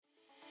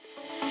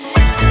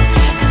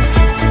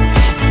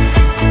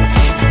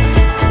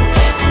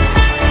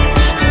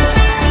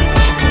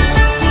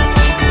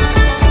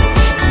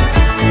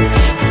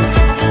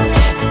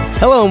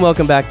Hello and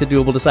welcome back to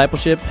Doable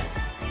Discipleship.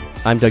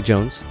 I'm Doug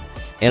Jones,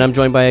 and I'm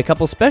joined by a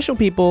couple special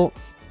people.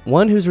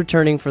 One who's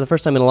returning for the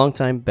first time in a long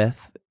time,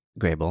 Beth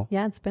Grable.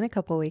 Yeah, it's been a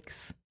couple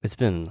weeks. It's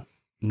been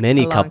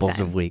many couples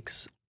of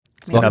weeks.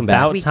 It's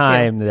about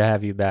time to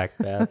have you back,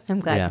 Beth. I'm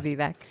glad to be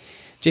back.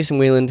 Jason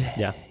Wieland,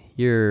 Yeah.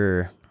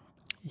 you're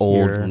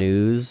old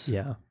news.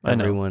 Yeah, I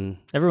know.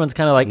 Everyone's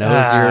kind of like,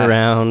 knows you're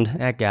around.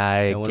 That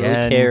guy No one again.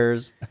 really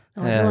cares.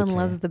 Everyone Okay.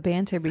 loves the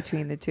banter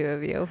between the two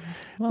of you.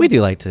 We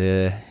do like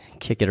to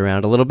kick it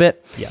around a little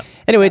bit. Yeah.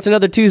 Anyway, it's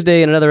another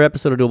Tuesday and another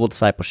episode of Doable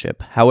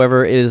Discipleship.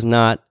 However, it is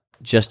not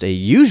just a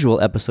usual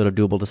episode of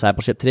Doable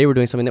Discipleship. Today we're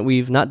doing something that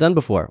we've not done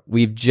before.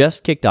 We've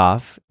just kicked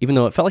off, even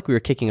though it felt like we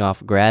were kicking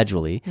off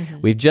gradually,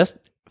 we've just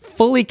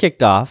fully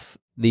kicked off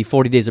the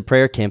 40 Days of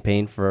Prayer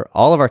campaign for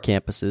all of our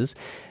campuses.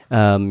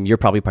 You're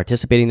probably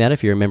participating in that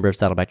if you're a member of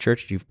Saddleback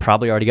Church. You've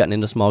probably already gotten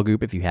into a small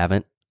group. If you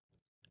haven't,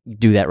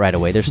 do that right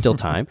away. There's still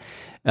time.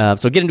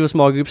 So get into a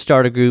small group,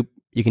 start a group.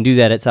 You can do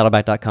that at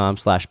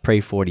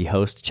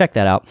saddleback.com/pray40host. Check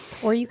that out.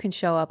 Or you can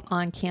show up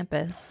on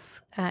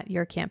campus at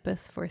your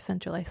campus for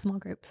centralized small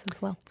groups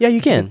as well. Yeah, you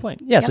That's a can. good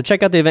point. Yeah, so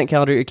check out the event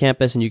calendar at your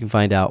campus, and you can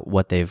find out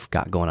what they've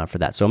got going on for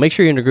that. So make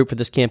sure you're in a group for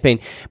this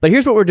campaign. But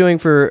here's what we're doing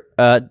for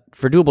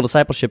Doable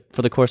Discipleship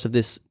for the course of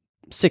this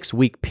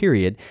 6-week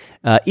period.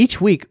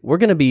 Each week, we're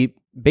going to be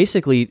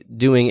basically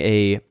doing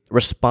a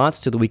response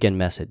to the weekend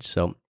message.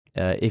 So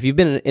if you've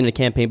been in a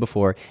campaign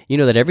before, you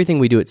know that everything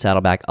we do at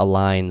Saddleback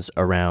aligns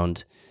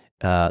around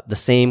the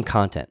same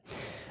content.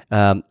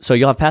 So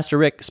you'll have Pastor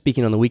Rick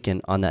speaking on the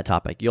weekend on that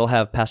topic. You'll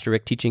have Pastor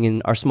Rick teaching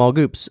in our small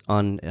groups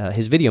on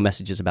his video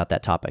messages about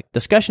that topic.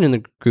 Discussion in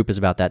the group is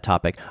about that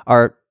topic.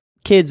 Our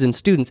kids and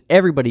students,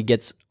 everybody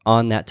gets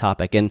on that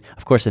topic. And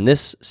of course, in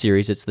this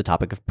series, it's the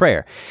topic of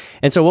prayer.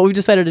 And so what we've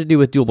decided to do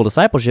with Doable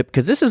Discipleship,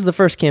 because this is the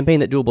first campaign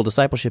that Doable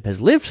Discipleship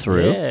has lived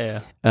through.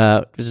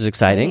 Yeah. This is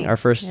exciting. Our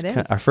first It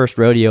is.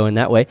 rodeo in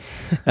that way.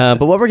 But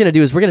what we're going to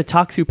do is we're going to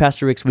talk through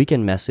Pastor Rick's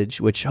weekend message,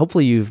 which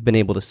hopefully you've been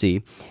able to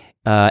see.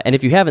 And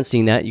if you haven't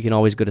seen that, you can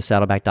always go to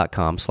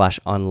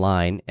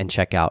saddleback.com/online and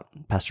check out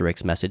Pastor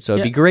Rick's message. So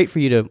it'd be great for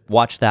you to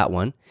watch that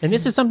one. And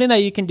this is something that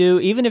you can do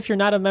even if you're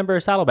not a member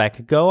of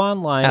Saddleback. Go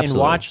online and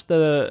watch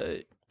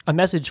a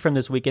message from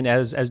this weekend,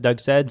 as Doug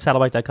said,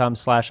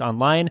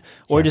 saddleback.com/online,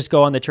 or just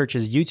go on the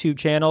church's YouTube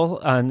channel,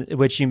 on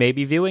which you may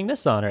be viewing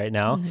this on right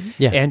now,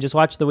 and just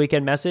watch the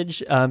weekend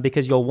message,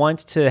 because you'll want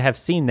to have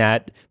seen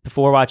that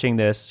before watching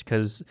this,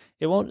 because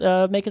it won't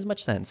make as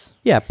much sense.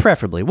 Yeah,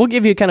 preferably. We'll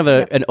give you kind of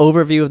an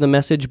overview of the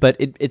message, but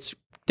it's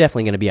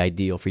definitely going to be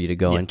ideal for you to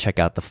go and check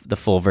out the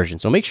full version.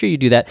 So make sure you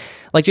do that.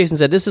 Like Jason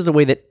said, this is a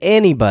way that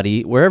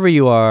anybody, wherever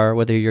you are,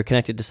 whether you're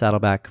connected to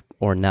Saddleback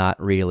or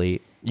not really,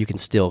 you can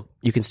still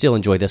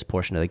enjoy this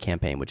portion of the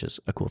campaign, which is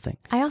a cool thing.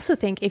 I also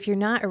think if you're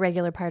not a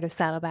regular part of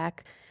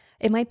Saddleback,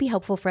 it might be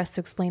helpful for us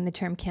to explain the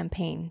term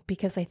campaign,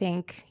 because I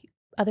think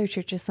other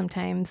churches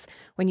sometimes,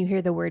 when you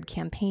hear the word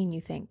campaign,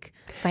 you think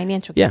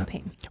financial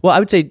campaign. Well, I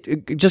would say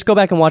just go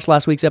back and watch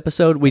last week's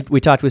episode. We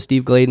talked with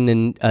Steve Gladen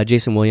and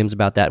Jason Williams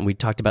about that, and we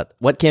talked about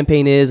what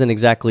campaign is and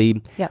exactly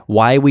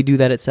why we do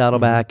that at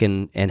Saddleback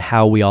and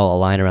how we all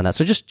align around that.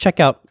 So just check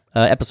out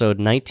episode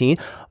 19.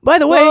 By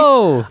the way,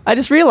 I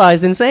just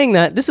realized in saying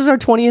that, this is our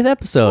 20th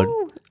episode.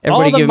 Ooh.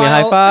 Everybody give me a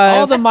high five.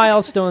 All the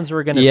milestones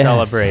we're going to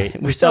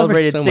celebrate. We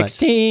celebrated so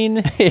 16,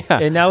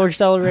 and now we're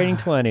celebrating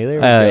 20. There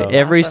we go.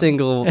 Every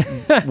single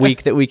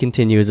week that we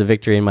continue is a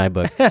victory in my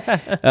book.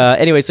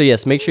 Anyway, so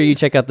yes, make sure you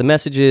check out the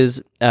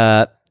messages.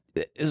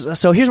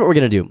 So here's what we're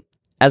going to do.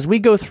 As we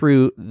go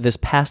through this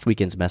past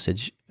weekend's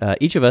message,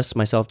 each of us,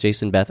 myself,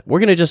 Jason, Beth, we're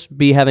going to just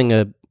be having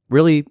a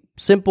really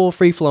simple,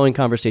 free-flowing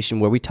conversation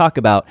where we talk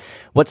about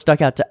what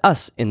stuck out to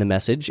us in the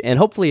message, and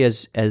hopefully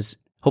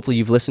hopefully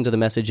you've listened to the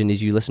message, and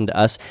as you listen to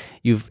us,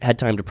 you've had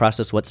time to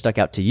process what stuck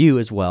out to you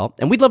as well.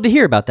 And we'd love to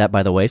hear about that,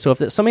 by the way. So if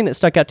there's something that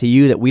stuck out to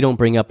you that we don't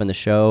bring up in the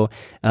show,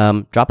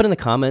 drop it in the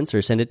comments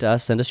or send it to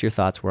us. Send us your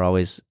thoughts. We're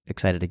always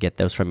excited to get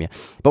those from you.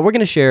 But we're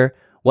going to share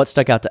what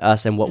stuck out to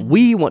us and what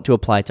we want to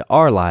apply to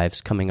our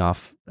lives coming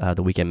off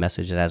the weekend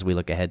message, and as we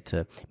look ahead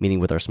to meeting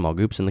with our small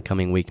groups in the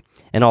coming week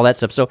and all that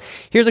stuff. So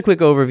here's a quick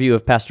overview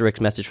of Pastor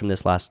Rick's message from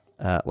this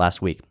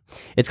last week.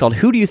 It's called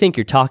 "Who Do You Think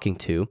You're Talking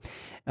To?"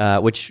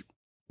 Which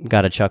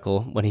got a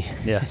chuckle when he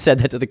said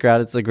that to the crowd.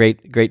 It's a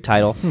great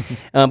title.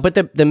 But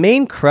the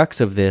main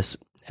crux of this,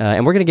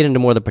 and we're going to get into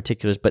more of the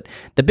particulars, but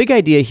the big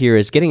idea here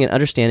is getting an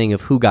understanding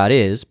of who God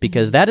is,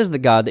 because that is the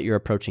God that you're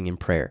approaching in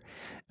prayer.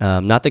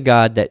 Not the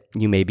God that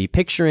you may be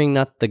picturing,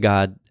 not the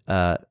God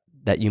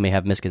that you may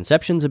have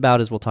misconceptions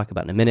about, as we'll talk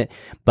about in a minute,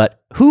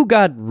 but who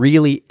God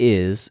really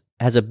is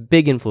has a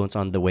big influence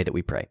on the way that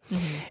we pray.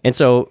 And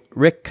so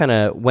Rick kind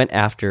of went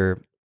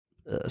after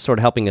sort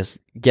of helping us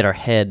get our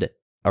head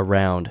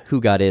around who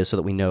God is so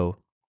that we know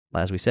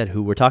as we said,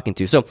 who we're talking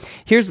to. So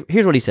here's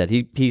what he said.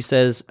 He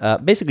says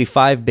basically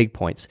 5 big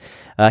points.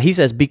 He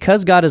says,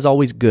 because God is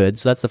always good,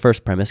 so that's the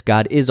first premise,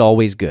 God is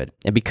always good.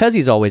 And because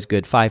he's always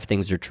good, 5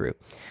 things are true.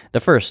 The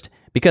first,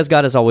 because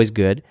God is always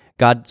good,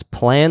 God's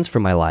plans for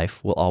my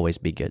life will always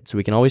be good. So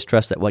we can always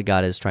trust that what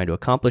God is trying to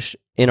accomplish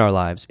in our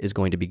lives is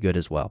going to be good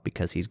as well,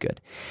 because he's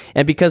good.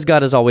 And because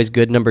God is always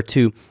good, number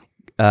 2,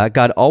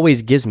 God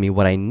always gives me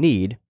what I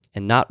need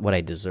and not what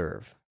I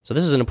deserve. So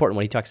this is an important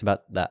one. He talks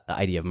about the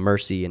idea of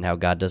mercy and how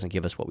God doesn't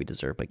give us what we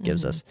deserve, but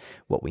gives us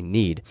what we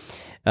need.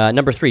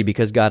 Number 3,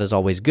 because God is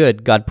always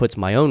good, God puts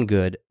my own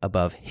good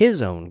above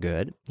his own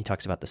good. He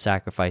talks about the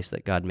sacrifice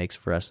that God makes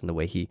for us and the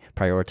way he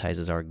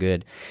prioritizes our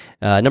good.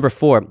 Number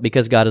 4,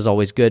 because God is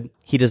always good,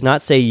 he does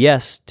not say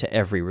yes to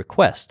every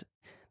request.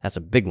 That's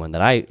a big one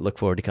that I look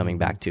forward to coming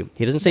back to.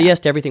 He doesn't say yes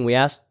to everything we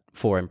ask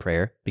for in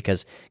prayer,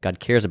 because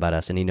God cares about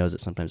us and he knows that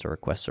sometimes our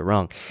requests are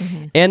wrong.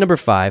 And number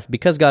 5,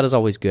 because God is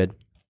always good,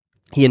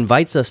 he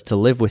invites us to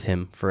live with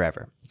him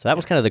forever. So that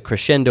was kind of the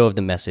crescendo of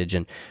the message,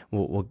 and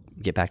we'll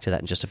get back to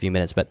that in just a few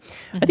minutes. But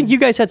I think you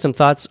guys had some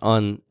thoughts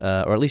on,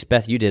 or at least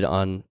Beth, you did,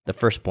 on the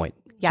first point.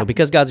 Yeah. So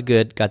because God's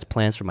good, God's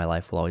plans for my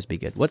life will always be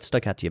good. What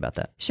stuck out to you about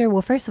that? Sure.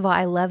 Well, first of all,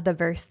 I love the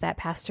verse that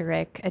Pastor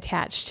Rick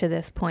attached to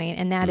this point,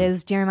 and that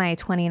is Jeremiah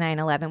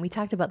 29:11. We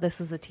talked about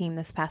this as a team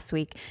this past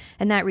week,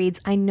 and that reads,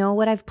 I know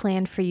what I've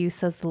planned for you,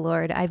 says the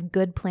Lord. I have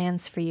good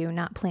plans for you,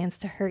 not plans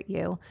to hurt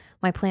you.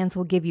 My plans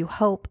will give you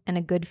hope and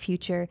a good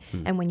future,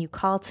 and when you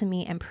call to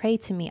me and pray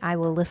to me, I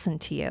will listen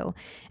to you.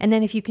 And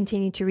then if you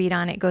continue to read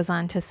on, it goes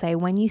on to say,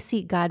 when you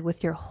seek God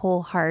with your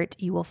whole heart,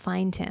 you will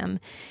find him.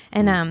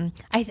 And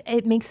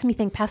it makes me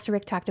think, Pastor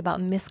Rick talked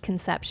about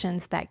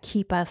misconceptions that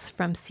keep us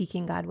from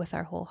seeking God with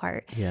our whole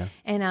heart. Yeah.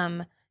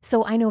 And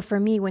so I know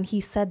for me, when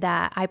he said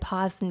that, I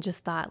paused and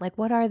just thought, like,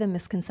 what are the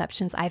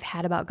misconceptions I've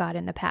had about God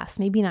in the past?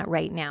 Maybe not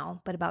right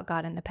now, but about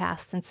God in the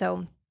past. And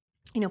so,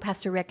 you know,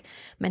 Pastor Rick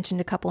mentioned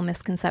a couple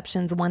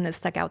misconceptions. One that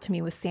stuck out to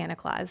me was Santa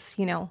Claus.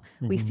 You know,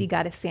 we see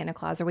God as Santa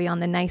Claus. Are we on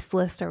the nice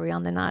list or are we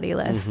on the naughty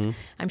list?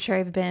 I'm sure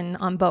I've been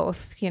on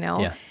both, you know.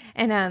 Yeah.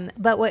 And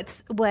but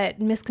what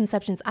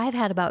misconceptions I've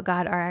had about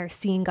God are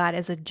seeing God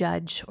as a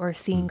judge or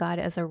seeing God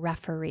as a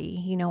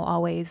referee, you know,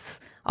 always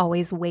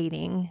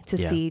waiting to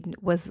see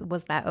was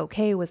that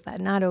okay? Was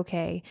that not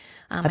okay?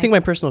 I think my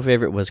personal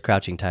favorite was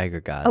Crouching Tiger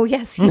God. Oh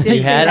yes, you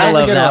did. I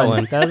love that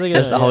one. That was a good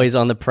Just always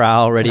on the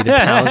prowl, ready to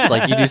pounce.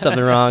 Like you do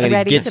something wrong and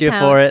he gets you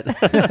for it.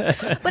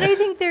 But I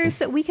think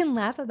we can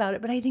laugh about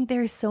it, but I think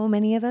there are so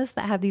many of us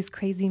that have these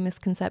crazy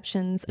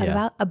misconceptions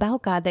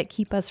about God that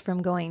keep us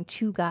from going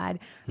to God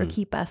or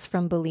keep us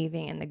from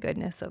believing in the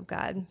goodness of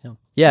God.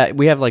 Yeah,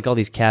 we have like all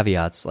these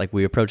caveats, like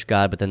we approach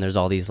God, but then there's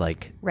all these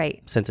like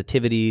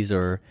sensitivities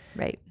or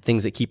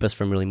things that keep us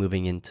from really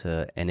moving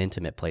into an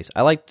intimate place.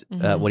 I liked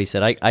what he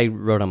said. I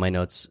wrote on my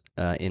notes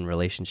in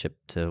relationship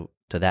to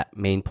that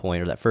main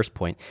point or that first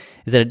point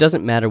is that it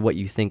doesn't matter what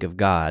you think of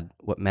God.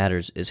 What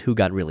matters is who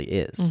God really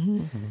is.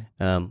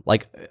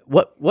 Like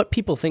what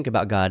people think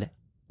about God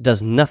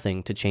does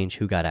nothing to change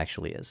who God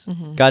actually is.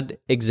 God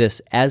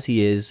exists as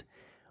he is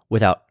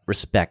without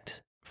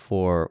respect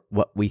for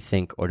what we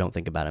think or don't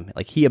think about him.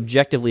 Like he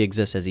objectively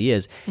exists as he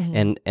is.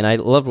 And I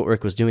love what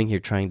Rick was doing here,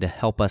 trying to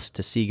help us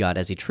to see God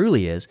as he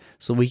truly is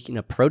so we can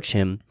approach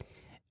him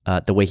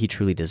the way he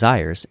truly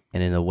desires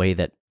and in a way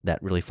that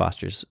really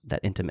fosters that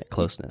intimate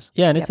closeness.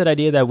 Yeah, and it's that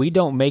idea that we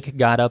don't make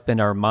God up in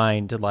our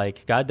mind,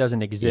 like God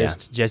doesn't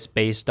exist just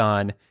based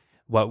on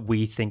what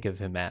we think of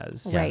him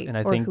as. Right, and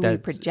I or think who we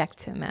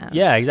project him as.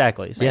 Yeah,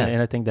 exactly. So,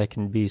 and I think that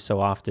can be so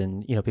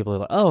often, you know, people are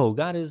like, oh,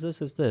 God is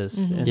this, is this.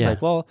 And it's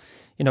like, well,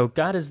 you know,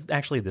 God is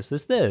actually this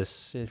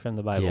from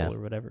the Bible or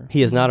whatever.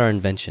 He is not our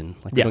invention.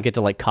 Like we don't get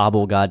to like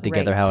cobble God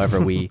together however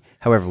we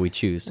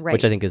choose,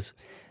 which I think is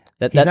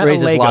that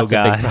raises lots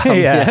of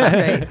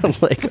big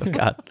problems. Lego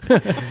God.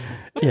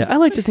 Yeah, I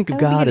like to think of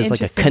God as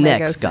like a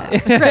Connects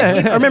God.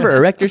 I remember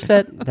Erector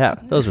set?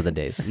 Those were the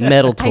days.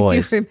 Metal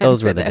toys.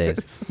 Those were the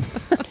days.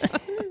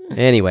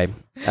 Anyway.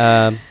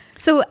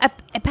 So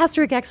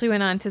Pastor Rick actually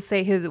went on to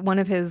say one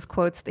of his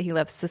quotes that he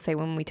loves to say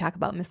when we talk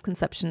about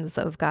misconceptions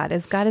of God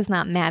is, God is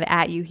not mad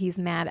at you, he's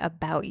mad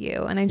about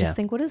you. And I just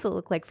think, what does it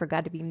look like for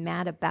God to be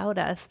mad about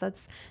us?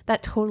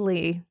 That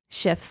totally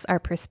shifts our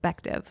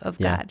perspective of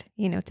God,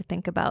 you know, to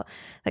think about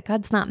that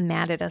God's not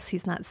mad at us.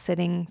 He's not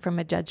sitting from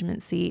a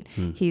judgment seat.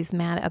 He's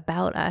mad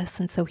about us.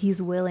 And so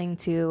he's willing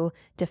to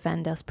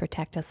defend us,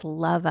 protect us,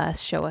 love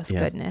us, show us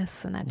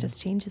goodness. And that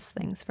just changes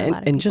things for a lot of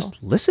people. And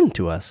just listen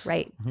to us.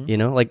 Right. You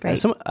know, like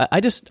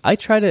I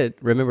try to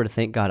remember to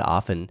thank God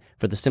often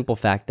for the simple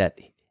fact that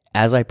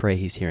as I pray,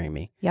 he's hearing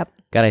me. Yep.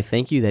 God, I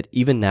thank you that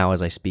even now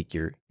as I speak,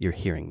 you're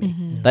hearing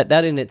me.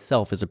 That in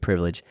itself is a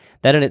privilege.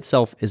 That in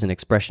itself is an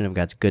expression of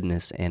God's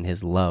goodness and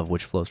his love,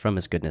 which flows from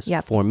his goodness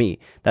for me.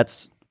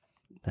 That's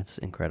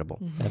incredible.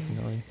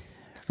 Definitely.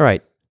 All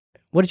right.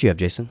 What did you have,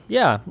 Jason?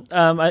 Yeah.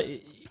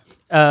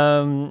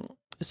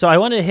 So I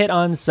want to hit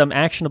on some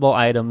actionable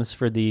items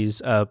for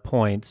these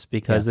points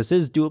because this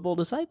is doable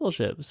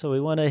discipleship. So we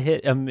want to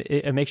hit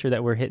make sure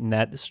that we're hitting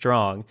that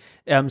strong.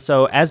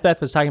 So as Beth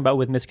was talking about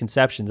with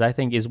misconceptions, I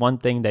think is one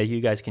thing that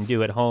you guys can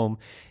do at home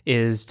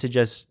is to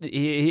just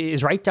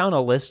write down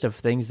a list of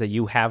things that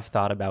you have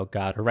thought about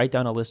God, or write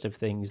down a list of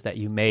things that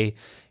you may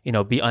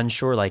be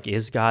unsure, like,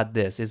 is God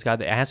this? Is God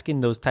that?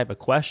 Asking those type of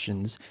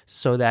questions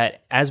so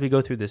that as we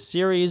go through this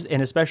series,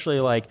 and especially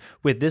like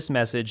with this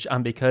message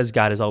on Because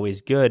God is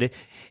Always Good,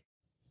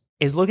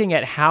 is looking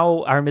at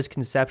how our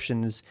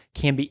misconceptions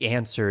can be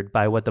answered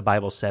by what the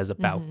Bible says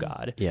about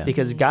God. Yeah.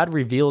 Because God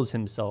reveals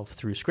himself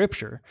through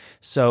Scripture.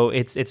 So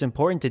it's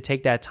important to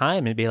take that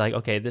time and be like,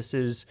 okay, this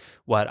is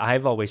what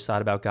I've always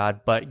thought about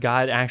God, but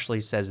God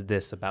actually says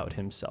this about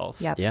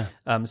himself. Yep. Yeah.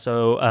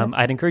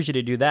 I'd encourage you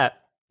to do that.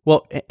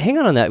 Well, hang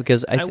on that,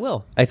 because I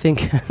will. I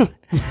think,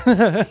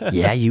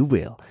 yeah, you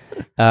will.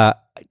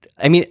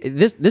 I mean,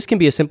 this can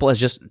be as simple as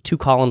just 2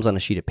 columns on a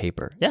sheet of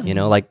paper. Yeah.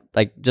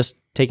 Like just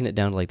taking it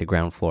down to like the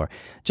ground floor.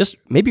 Just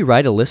maybe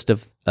write a list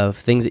of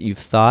things that you've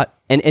thought.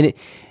 And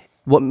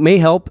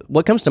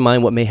what comes to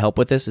mind, what may help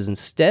with this is,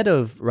 instead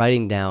of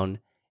writing down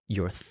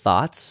your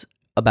thoughts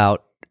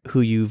about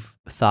who you've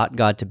thought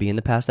God to be in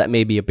the past, that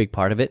may be a big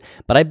part of it.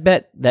 But I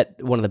bet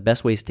that one of the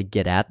best ways to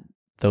get at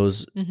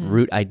those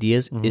root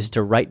ideas is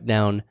to write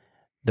down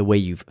the way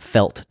you've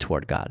felt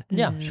toward God.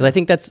 Yeah. Because I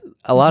think that's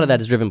a lot of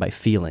that is driven by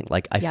feeling.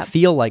 Like, I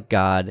feel like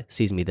God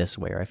sees me this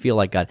way, or I feel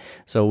like God.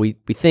 So we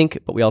think,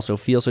 but we also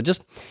feel. So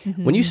just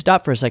when you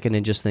stop for a second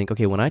and just think,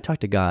 okay, when I talk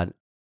to God,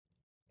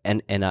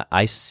 and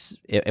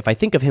if I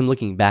think of him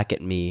looking back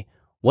at me,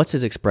 what's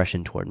his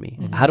expression toward me?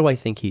 How do I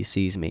think he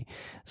sees me?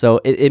 So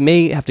it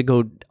may have to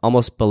go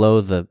almost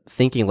below the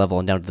thinking level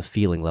and down to the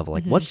feeling level.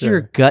 Like, what's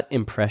your gut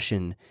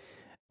impression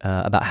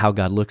about how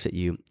God looks at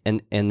you?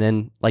 And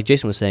then, like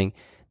Jason was saying,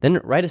 then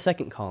write a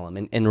second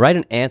column and write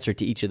an answer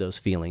to each of those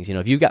feelings.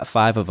 If you've got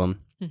 5 of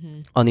them,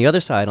 on the other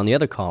side, on the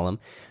other column,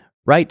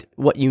 write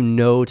what you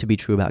know to be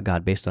true about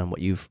God based on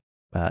what you've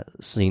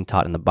seen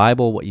taught in the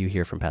Bible, what you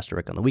hear from Pastor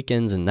Rick on the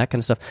weekends, and that kind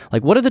of stuff.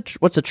 Like,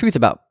 what's the truth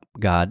about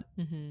God,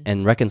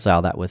 and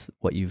reconcile that with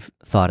what you've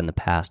thought in the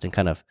past, and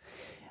kind of,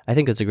 I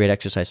think that's a great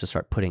exercise to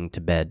start putting to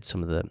bed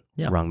some of the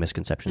wrong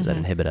misconceptions that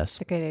inhibit us.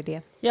 It's a great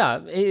idea. Yeah,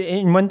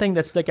 and one thing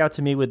that stuck out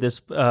to me with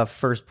this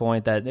first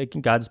point,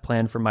 that God's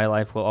plan for my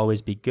life will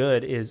always be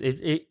good, is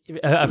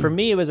for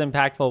me, it was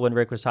impactful when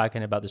Rick was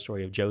talking about the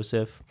story of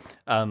Joseph.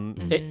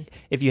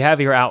 If you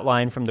have your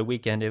outline from the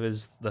weekend, it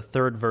was the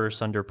 3rd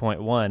verse under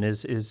point 1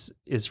 is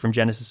from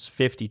Genesis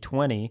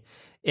 50:20.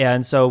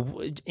 And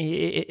so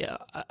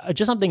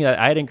just something that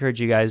I'd encourage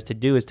you guys to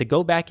do is to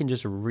go back and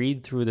just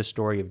read through the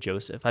story of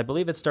Joseph. I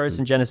believe it starts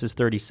in Genesis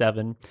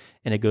 37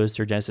 and it goes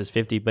through Genesis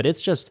 50, but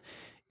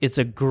it's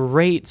a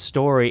great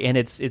story, and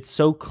it's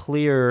so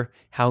clear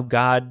how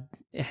God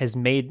has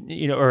made,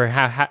 or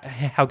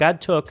how God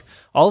took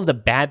all of the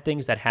bad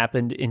things that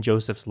happened in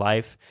Joseph's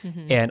life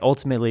and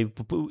ultimately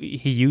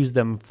he used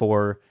them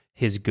for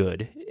his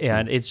good.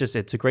 And it's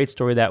a great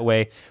story that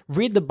way.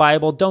 Read the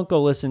Bible. Don't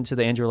go listen to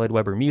the Andrew Lloyd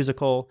Webber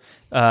musical,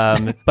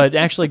 but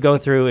actually go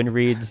through and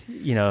read,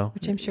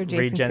 which I'm sure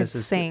Jason could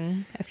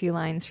sing a few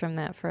lines from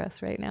that for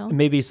us right now.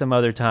 Maybe some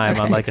other time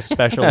on like a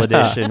special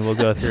edition, we'll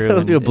go through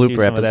and do a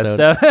blooper episode.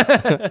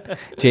 That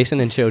stuff. Jason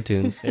and show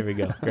tunes. There we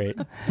go. Great.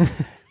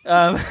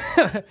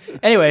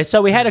 Anyway,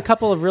 so we had a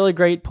couple of really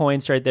great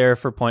points right there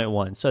for point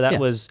 1. So that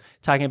was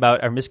talking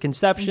about our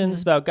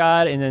misconceptions about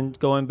God, and then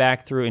going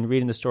back through and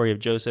reading the story of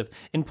Joseph.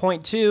 In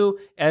point 2,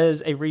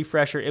 as a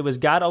refresher, it was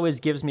God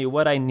always gives me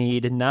what I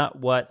need, not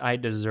what I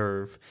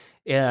deserve.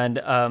 And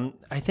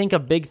I think a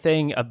big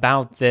thing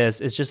about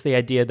this is just the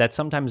idea that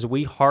sometimes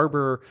we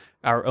harbor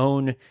our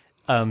own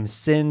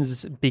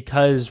sins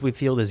because we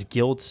feel this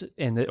guilt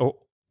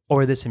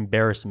or this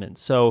embarrassment.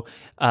 So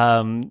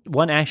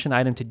one action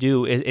item to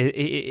do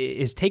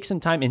is take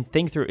some time and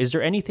think through, is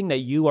there anything that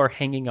you are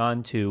hanging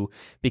on to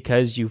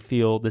because you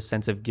feel the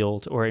sense of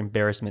guilt or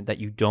embarrassment that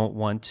you don't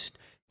want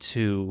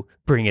to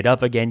bring it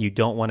up again, you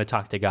don't want to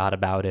talk to God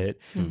about it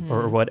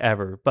or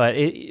whatever. But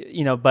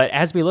but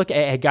as we look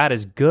at God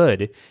as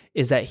good,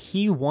 is that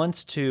he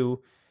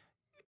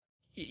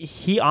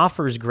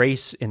offers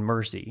grace and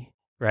mercy,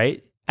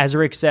 right? As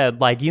Rick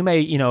said, like, you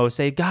may,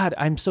 say, God,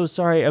 I'm so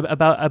sorry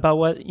about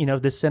what,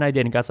 this sin I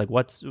did. And God's like,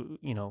 what's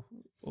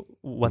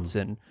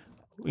sin?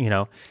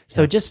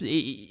 So just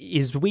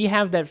is we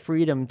have that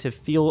freedom to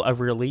feel a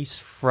release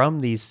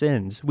from these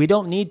sins. We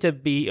don't need to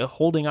be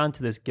holding on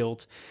to this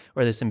guilt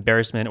or this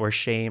embarrassment or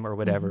shame or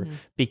whatever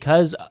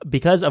because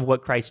of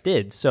what Christ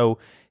did. So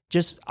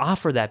just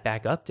offer that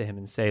back up to him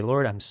and say,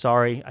 Lord, I'm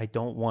sorry. I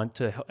don't want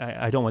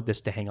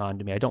this to hang on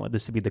to me. I don't want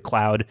this to be the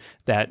cloud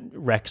that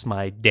wrecks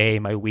my day,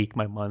 my week,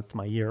 my month,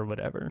 my year, or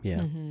whatever.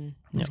 Yeah.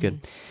 That's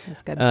good.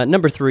 That's good.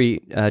 Number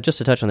 3, just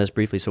to touch on this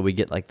briefly, so we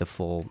get like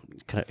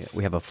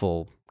we have a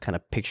full kind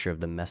of picture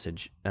of the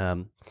message.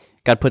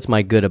 God puts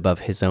my good above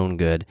his own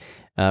good.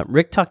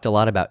 Rick talked a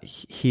lot about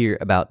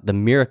the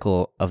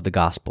miracle of the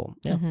gospel.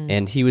 Yeah.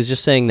 And he was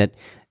just saying that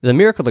the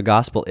miracle of the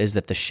gospel is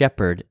that the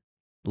shepherd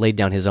laid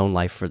down his own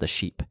life for the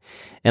sheep.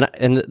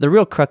 And the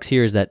real crux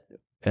here is that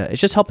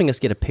it's just helping us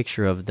get a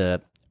picture of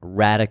the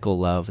radical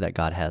love that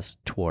God has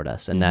toward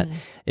us, and that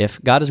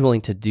if God is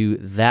willing to do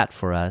that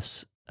for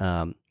us,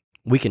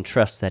 we can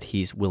trust that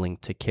He's willing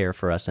to care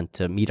for us and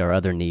to meet our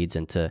other needs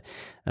and to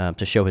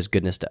show His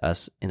goodness to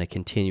us in a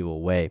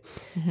continual way.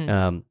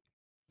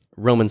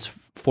 Romans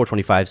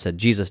 4:25 said,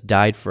 Jesus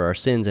died for our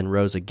sins and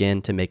rose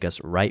again to make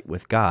us right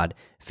with God,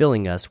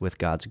 filling us with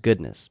God's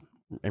goodness.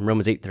 In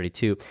Romans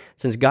 8:32,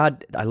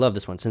 I love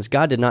this one, since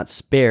God did not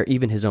spare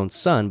even His own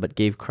Son, but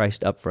gave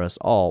Christ up for us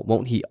all,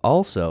 won't He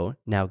also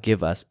now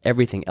give us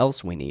everything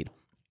else we need?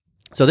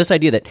 So this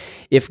idea that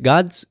if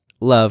God's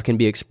love can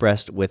be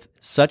expressed with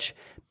such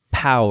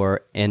power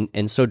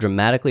and so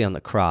dramatically on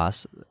the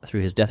cross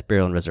through His death,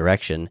 burial, and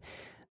resurrection,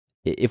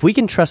 if we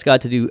can trust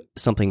God to do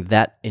something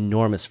that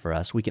enormous for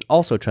us, we can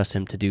also trust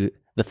Him to do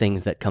the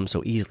things that come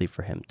so easily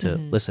for Him, to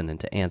listen and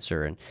to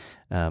answer and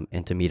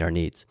to meet our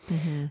needs.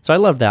 So I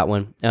love that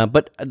one.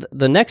 But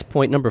the next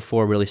point, number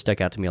 4, really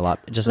stuck out to me a lot.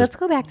 Let's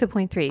go back to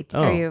point 3.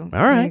 Are you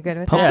good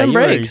with Pump that? them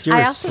brakes. You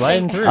were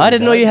sliding through. I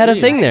didn't know you had a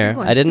thing there.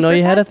 I didn't know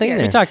you had a thing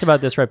there. We talked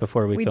about this right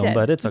before we filmed, did.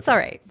 but it's okay. It's all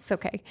right. It's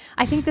okay.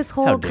 I think this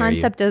whole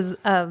concept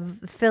of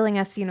filling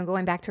us,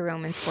 going back to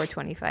Romans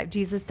 4:25,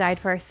 Jesus died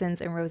for our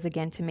sins and rose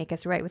again to make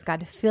us right with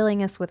God,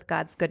 filling us with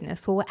God's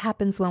goodness. Well, what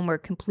happens when we're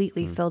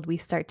completely filled? We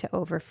start to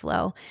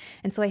overflow.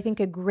 And so I think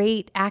a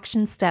great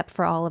action step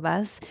for all of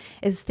us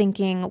is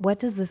thinking, what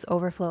does this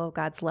overflow of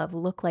God's love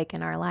look like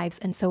in our lives?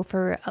 And so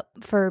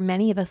for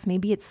many of us,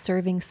 maybe it's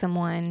serving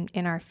someone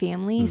in our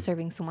family,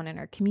 serving someone in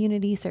our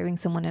community, serving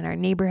someone in our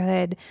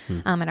neighborhood,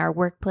 in our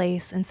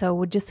workplace. And so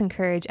would just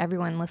encourage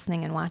everyone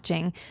listening and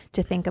watching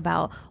to think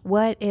about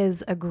what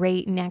is a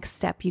great next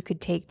step you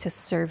could take to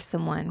serve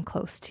someone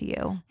close to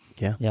you.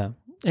 Yeah.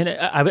 And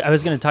I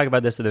was going to talk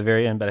about this at the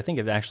very end, but I think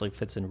it actually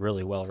fits in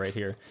really well right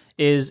here.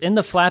 Is in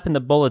the flap in the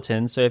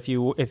bulletin. So if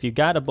you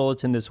got a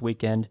bulletin this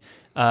weekend,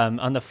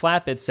 on the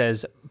flap it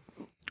says,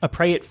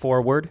 "Pray it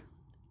forward."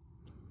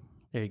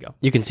 There you go.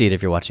 You can see it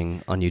if you're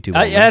watching on YouTube.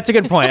 Yeah, that's a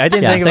good point. I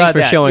didn't think about that.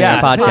 Thanks for showing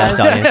our podcast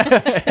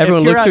audience.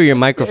 Everyone look through your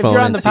microphone. If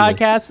you're on the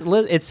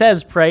podcast, it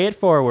says "Pray it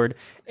forward,"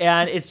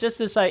 and it's just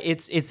this.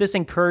 It's this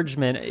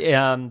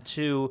encouragement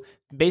to.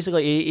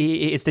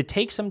 Basically, it's to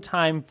take some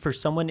time for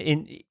someone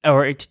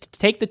to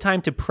take the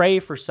time to pray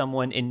for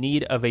someone in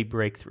need of a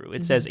breakthrough.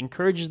 It says,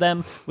 encourage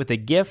them with a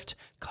gift,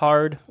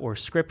 card, or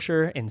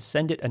scripture, and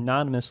send it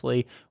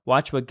anonymously.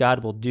 Watch what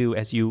God will do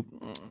as you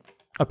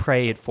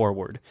pray it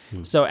forward.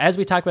 So as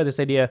we talk about this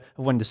idea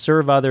of wanting to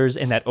serve others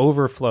and that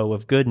overflow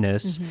of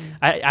goodness,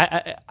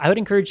 I would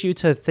encourage you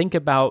to think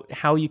about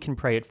how you can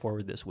pray it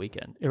forward this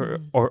weekend,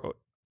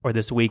 or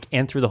this week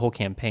and through the whole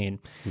campaign.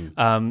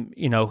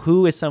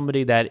 Who is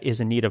somebody that is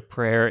in need of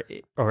prayer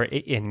or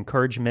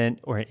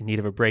encouragement or in need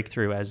of a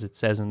breakthrough, as it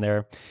says in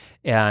there,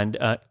 and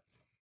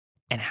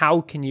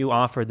how can you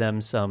offer them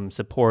some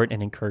support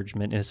and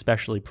encouragement, and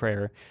especially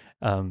prayer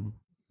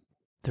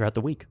throughout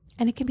the week?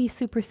 And it can be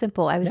super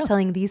simple. I was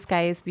telling these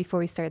guys before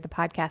we started the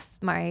podcast,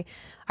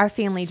 our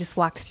family just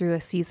walked through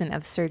a season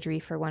of surgery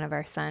for one of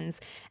our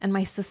sons. And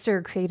my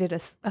sister created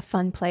a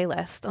fun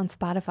playlist on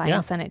Spotify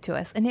and sent it to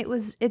us. And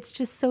it's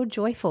just so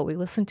joyful. We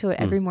listen to it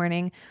every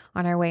morning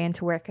on our way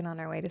into work and on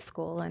our way to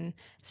school. And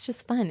it's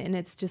just fun. And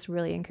it's just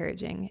really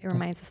encouraging. It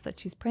reminds us that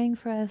she's praying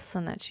for us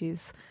and that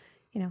she's,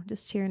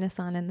 just cheering us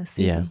on in this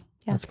season.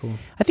 Yeah, that's cool.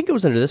 I think it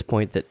was under this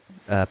point that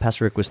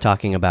Pastor Rick was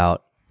talking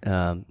about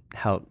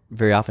how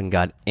very often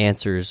God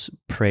answers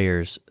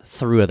prayers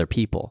through other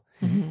people.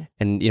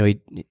 And, he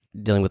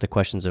dealing with the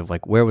questions of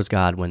like, where was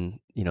God when,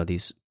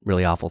 these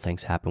really awful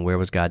things happened? Where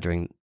was God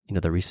during,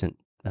 the recent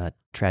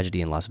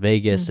tragedy in Las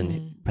Vegas?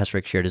 And Pastor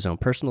Rick shared his own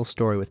personal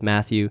story with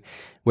Matthew.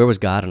 Where was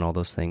God in all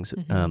those things?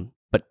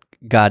 But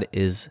God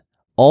is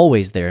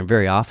always there, and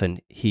very often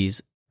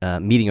He's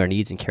meeting our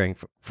needs and caring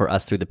for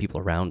us through the people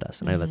around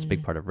us. And I know that's a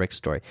big part of Rick's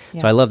story.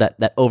 So I love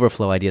that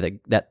overflow idea,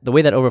 that the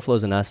way that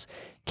overflows in us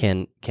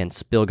can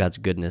spill God's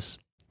goodness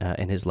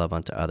and His love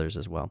onto others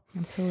as well.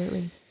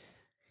 Absolutely.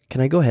 Can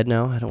I go ahead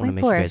now? I don't want to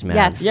make you guys mad.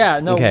 Yes. Yeah,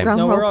 no, okay.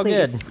 no, we're all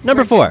good.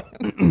 Number 4,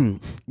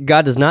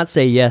 God does not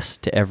say yes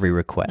to every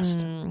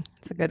request.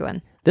 It's a good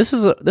one. This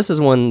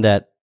is one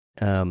that,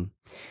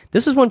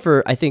 this is one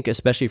for, I think,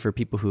 especially for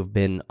people who have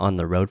been on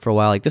the road for a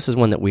while. Like, this is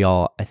one that we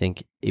all, I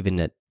think, even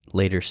at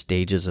later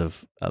stages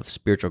of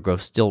spiritual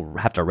growth, still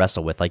have to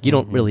wrestle with. Like, you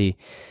don't really,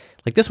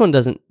 like, this one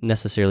doesn't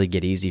necessarily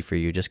get easy for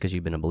you just because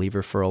you've been a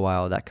believer for a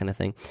while, that kind of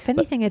thing. If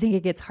anything, I think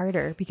it gets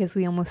harder because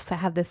we almost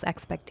have this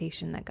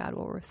expectation that God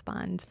will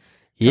respond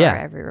to our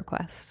every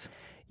request.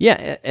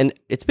 Yeah, and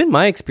it's been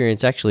my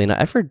experience, actually, and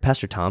I've heard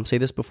Pastor Tom say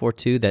this before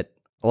too, that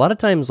a lot of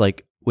times,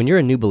 like, when you're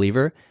a new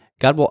believer,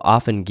 God will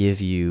often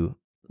give you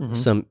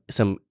some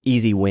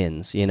easy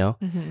wins,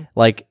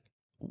 Like,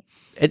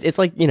 it's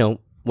like,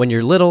 when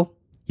you're little,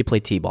 you play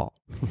t-ball,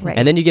 right?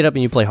 And then you get up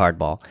and you play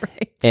hardball,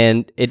 right?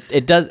 And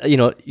it does,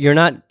 you're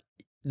not,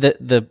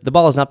 the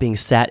ball is not being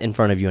sat in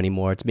front of you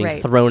anymore. It's being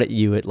thrown at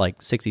you at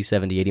like 60,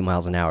 70, 80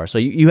 miles an hour. So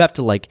you have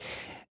to, like,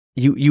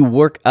 you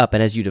work up,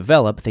 and as you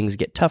develop, things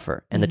get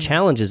tougher, and the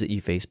challenges that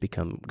you face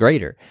become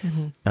greater.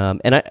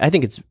 And I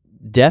think it's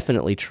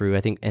definitely true.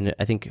 I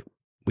think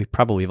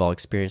we've all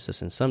experienced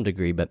this in some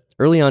degree. But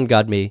early on,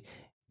 God may,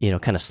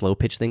 kind of slow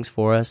pitch things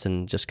for us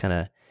and just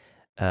kind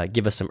of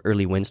give us some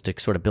early wins to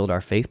sort of build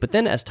our faith. But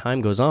then as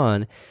time goes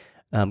on,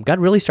 God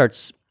really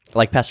starts,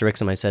 like Pastor Rick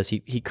sometimes says,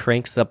 he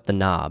cranks up the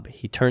knob,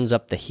 he turns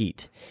up the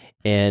heat,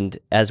 and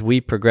as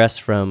we progress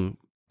from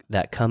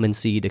that come and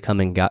see to come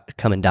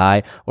and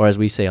die, or as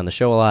we say on the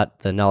show a lot,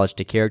 the knowledge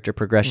to character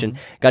progression,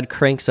 God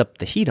cranks up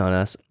the heat on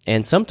us,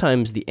 and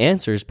sometimes the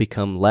answers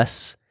become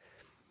less,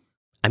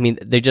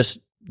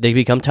 they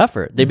become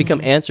tougher. They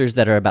become answers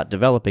that are about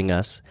developing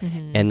us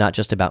and not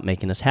just about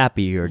making us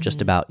happy or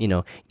just about,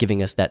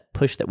 giving us that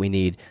push that we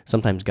need.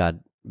 Sometimes God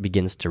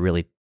begins to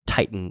really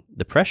tighten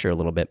the pressure a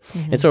little bit.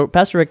 And so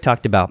Pastor Rick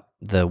talked about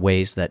the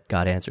ways that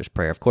God answers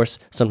prayer. Of course,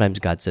 sometimes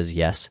God says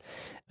yes,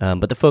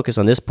 but the focus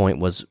on this point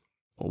was,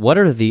 what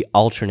are the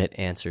alternate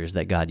answers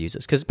that God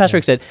uses? Because Pastor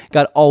Rick said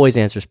God always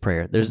answers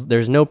prayer.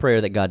 There's no prayer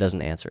that God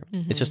doesn't answer.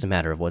 It's just a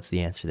matter of what's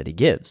the answer that he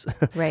gives.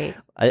 Right.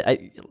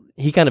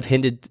 He kind of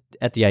hinted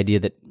at the idea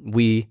that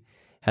we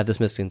have this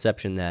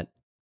misconception that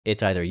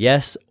it's either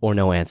yes or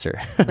no answer.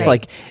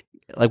 Right.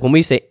 like when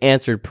we say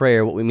answered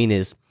prayer, what we mean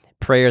is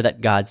prayer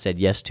that God said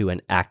yes to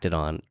and acted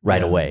on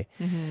right away.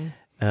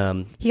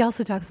 He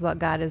also talks about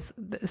God as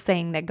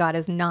saying that God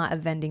is not a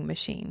vending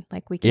machine.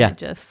 Like we can't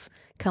just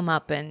come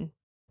up and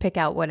pick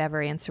out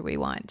whatever answer we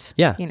want.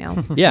 Yeah.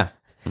 Yeah.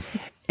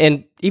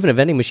 And even a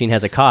vending machine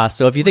has a cost.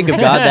 So if you think of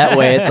God that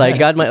way, it's like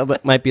God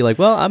might be like,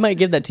 well, I might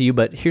give that to you,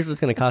 but here's what's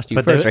going to cost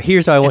you first, or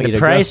here's how I want you to go.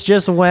 The price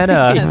just went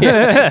up.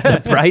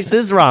 The price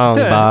is wrong,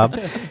 Bob.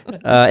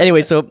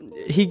 Anyway, so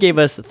he gave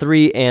us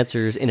 3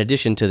 answers in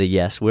addition to the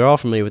yes. We're all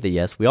familiar with the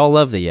yes. We all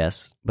love the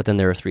yes, but then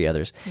there are 3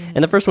 others.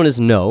 And the first one is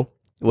no,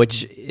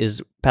 which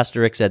is,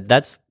 Pastor Rick said,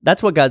 that's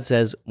what God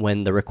says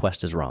when the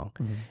request is wrong.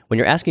 When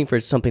you're asking for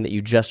something that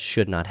you just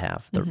should not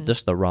have,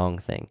 just the wrong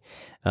thing.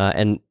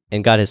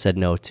 And God has said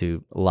no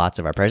to lots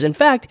of our prayers. In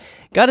fact,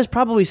 God has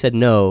probably said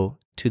no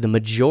to the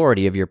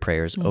majority of your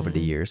prayers over the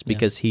years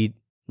because he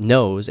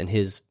knows in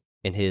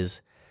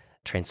his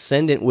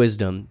transcendent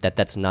wisdom that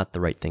that's not the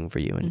right thing for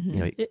you.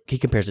 And he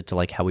compares it to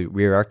like how we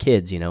rear our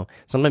kids.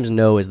 Sometimes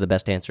no is the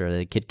best answer that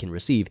a kid can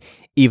receive,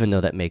 even though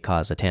that may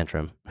cause a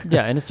tantrum.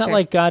 Yeah, and it's not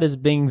like God is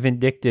being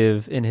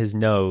vindictive in his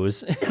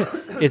nose.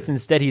 It's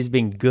instead he's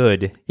being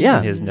good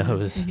in his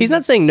nose. He's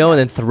not saying no and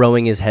then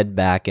throwing his head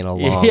back in a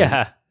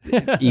long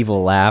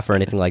evil laugh or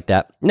anything like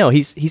that. No,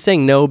 he's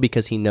saying no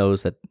because he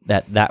knows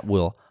that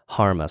will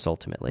harm us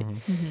ultimately.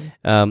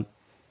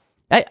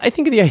 I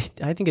think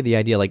of the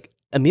idea, like,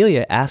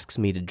 Amelia asks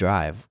me to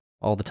drive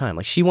all the time.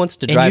 Like, she wants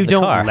to drive the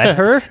car. And you don't let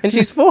her? And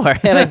she's 4,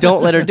 and I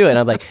don't let her do it. And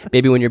I'm like,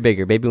 baby, when you're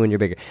bigger.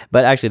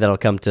 But actually, that'll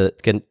come to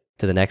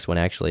the next one,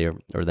 actually,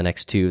 or the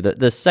next 2.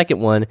 The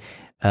second one,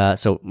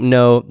 so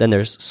no, then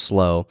there's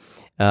slow.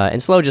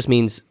 And slow just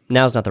means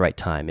now's not the right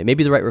time. It may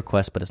be the right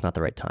request, but it's not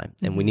the right time.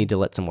 And we need to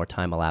let some more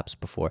time elapse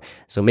before.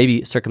 So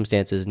maybe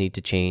circumstances need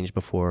to change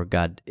before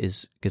God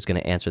is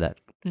going to answer that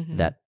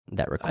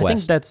request. I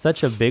think that's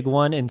such a big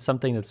one, and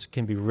something that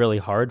can be really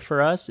hard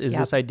for us is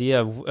this idea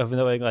of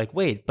knowing, like,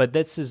 wait, but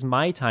this is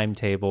my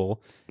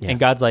timetable, and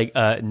God's like,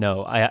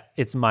 no,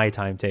 it's my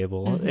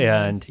timetable,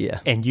 and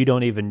you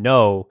don't even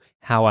know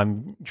how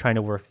I'm trying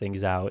to work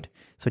things out.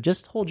 So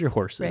just hold your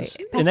horses,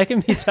 right. And that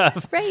can be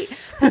tough. Right.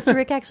 Pastor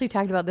Rick actually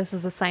talked about this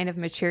as a sign of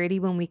maturity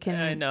when we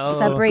can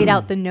separate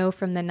out the no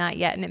from the not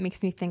yet. And it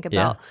makes me think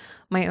about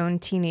my own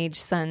teenage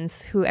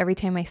sons who every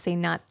time I say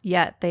not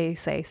yet, they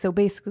say, so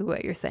basically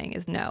what you're saying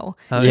is no.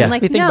 I'm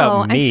like,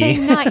 no, I'm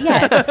saying not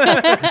yet.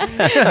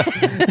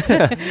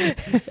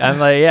 I'm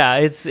like,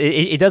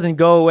 it doesn't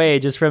go away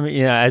just from,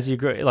 as you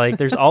grow, like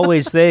there's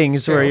always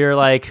things where you're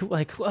like,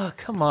 oh,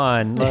 come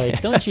on.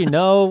 Like, don't you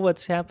know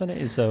what's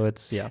happening? So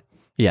it's,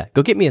 Yeah,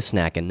 go get me a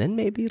snack, and then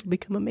maybe it'll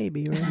become a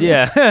maybe. Right?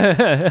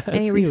 Yeah.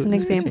 Any recent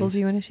examples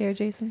you want to share,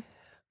 Jason?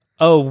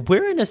 Oh,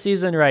 we're in a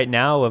season right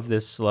now of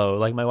this slow.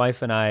 Like, my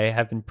wife and I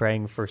have been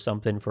praying for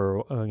something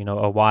for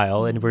a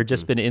while, and we've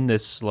just been in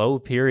this slow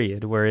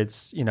period where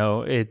it's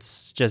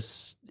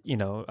just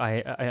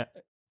I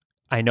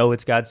know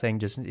it's God saying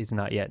just it's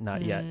not yet,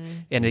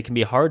 and it can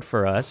be hard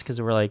for us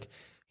because we're like,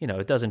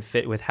 it doesn't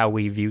fit with how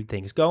we viewed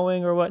things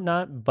going or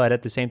whatnot. But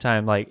at the same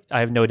time, like,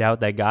 I have no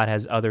doubt that God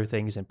has other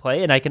things in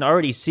play. And I can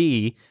already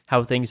see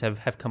how things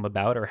have come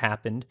about or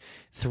happened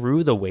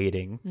through the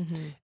waiting.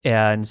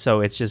 And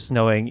so it's just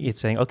it's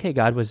saying, okay,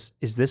 God,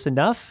 is this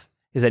enough?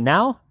 Is it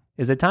now?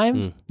 Is it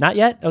time? Not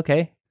yet?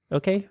 Okay,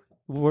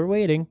 we're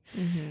waiting.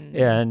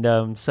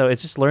 And so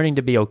it's just learning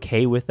to be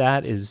okay with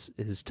that is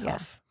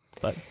tough.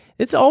 But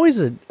it's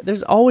always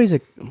there's always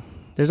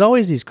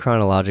these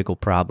chronological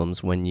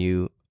problems when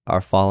you are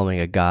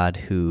following a God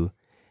who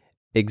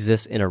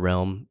exists in a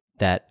realm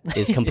that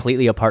is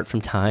completely apart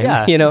from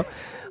time.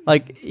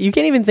 Like, you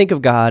can't even think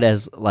of God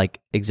as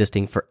like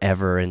existing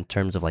forever in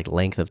terms of like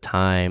length of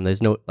time.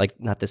 There's no, like,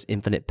 not this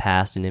infinite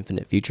past and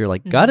infinite future.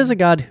 Like, God is a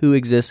God who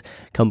exists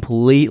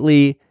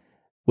completely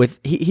with,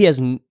 he has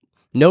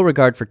no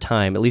regard for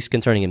time, at least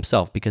concerning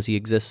himself, because he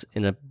exists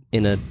in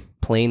a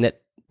plane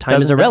that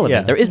time is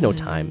irrelevant. There is no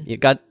time.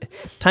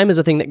 Time is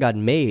a thing that God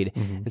made.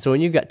 And so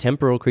when you've got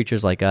temporal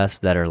creatures like us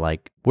that are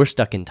like, we're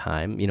stuck in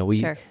time,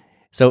 Sure.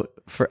 So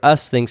for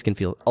us, things can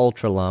feel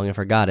ultra long, and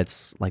for God,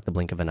 it's like the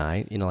blink of an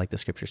eye, like the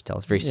scriptures tell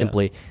us. Very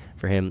simply,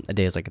 for him, a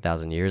day is like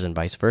 1,000 years, and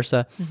vice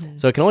versa.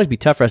 So it can always be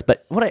tough for us.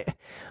 But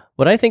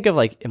what I think of,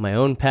 like, in my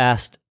own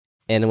past,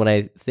 and when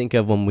I think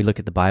of when we look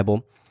at the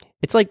Bible,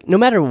 it's like no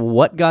matter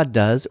what God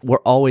does, we're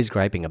always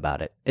griping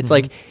about it. It's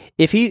like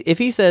if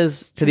he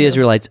says to the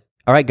Israelites,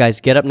 "All right,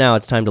 guys, get up now.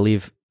 It's time to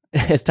leave."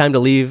 It's time to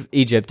leave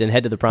Egypt and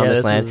head to the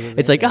promised land.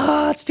 It's like,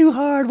 it's too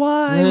hard.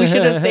 Why? We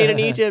should have stayed in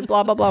Egypt,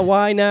 blah, blah, blah.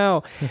 Why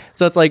now?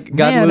 So it's like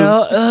God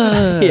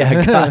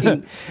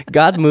moves.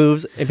 God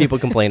moves and people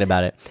complain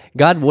about it.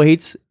 God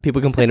waits,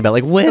 people complain about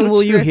it. Like, when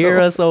will you hear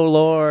us, oh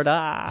Lord?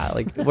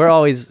 Like, we're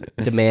always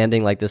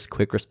demanding like this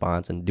quick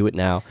response and do it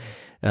now.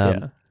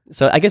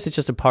 So I guess it's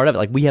just a part of it.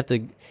 Like, we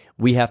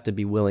have to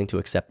be willing to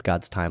accept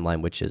God's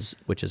timeline, which is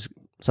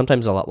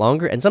sometimes a lot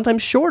longer and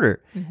sometimes shorter.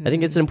 I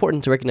think it's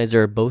important to recognize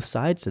there are both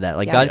sides to that.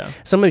 Like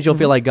sometimes you'll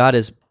feel like God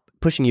is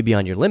pushing you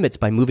beyond your limits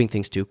by moving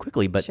things too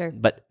quickly,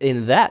 but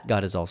in that,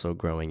 God is also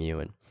growing you,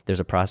 and there's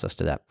a process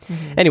to that.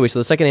 Anyway, so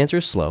the second answer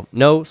is slow.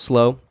 No,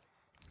 slow.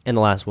 And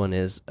the last one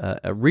is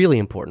a really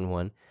important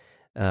one.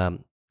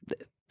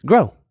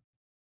 Grow.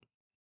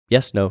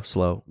 Yes, no,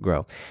 slow,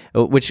 grow.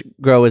 Which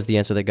grow is the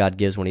answer that God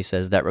gives when he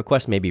says that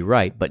request may be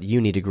right, but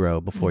you need to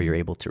grow before you're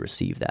able to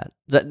receive that.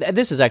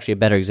 This is actually a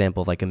better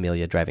example of like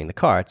Amelia driving the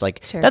car. It's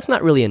like, that's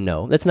not really a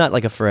no. That's not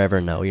like a forever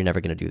no. You're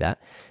never going to do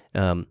that.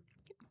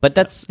 But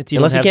that's,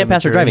 unless you can't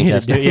pass her driving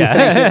test.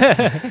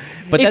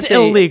 But it's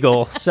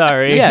illegal.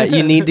 Sorry. Yeah,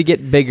 you need to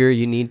get bigger.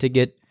 You need to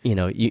get,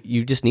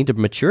 you just need to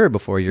mature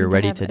before you're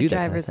ready to do that.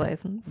 Driver's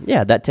license.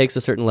 Yeah, that takes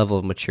a certain level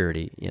of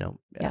maturity,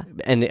 Yeah.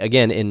 And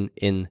again,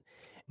 in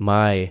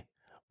my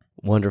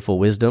wonderful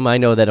wisdom, I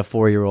know that a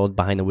 4-year-old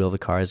behind the wheel of the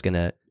car is going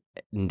to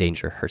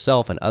endanger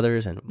herself and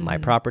others and my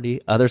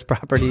property, others'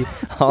 property,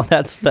 all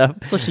that stuff.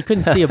 So she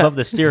couldn't see above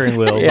the steering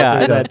wheel.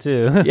 That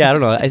too. Yeah, I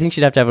don't know. I think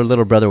she'd have to have her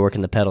little brother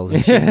working the pedals,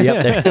 and she'd be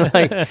up there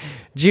like,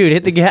 Jude,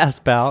 hit the gas,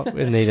 pal.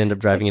 And they'd end up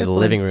driving into the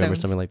living room or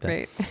something like that.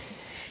 Right.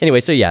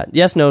 Anyway, so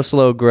yes, no,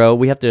 slow, grow.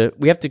 We have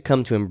to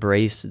come to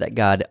embrace that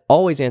God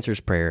always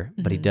answers prayer,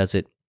 but he does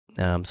it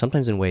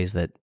sometimes in ways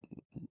that,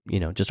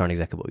 just aren't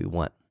exactly what we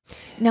want.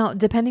 Now,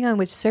 depending on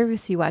which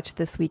service you watch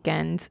this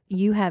weekend,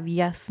 you have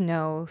yes,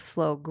 no,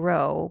 slow,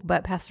 grow.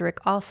 But Pastor Rick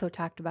also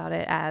talked about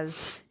it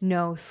as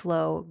no,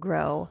 slow,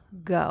 grow,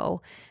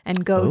 go.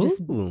 And go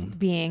just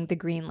being the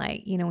green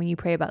light. When you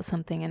pray about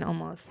something and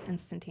almost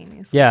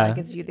instantaneously that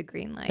gives you the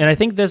green light. And I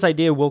think this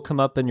idea will come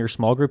up in your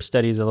small group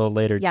studies a little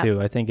later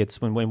too. I think it's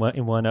when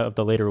in one of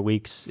the later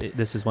weeks,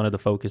 this is one of the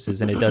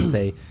focuses, and it does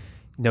say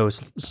no,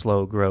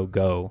 slow, grow,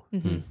 go.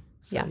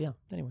 So,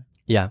 anyway.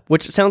 Yeah,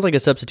 which sounds like a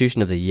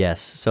substitution of the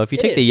yes. So if you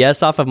take the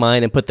yes off of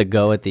mine and put the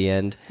go at the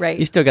end,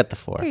 you still got the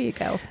 4. There you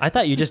go. I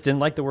thought you just didn't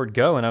like the word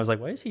go, and I was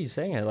like, why is he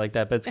saying it like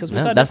that? But it's because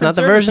that's not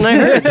the version I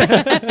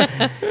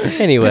heard.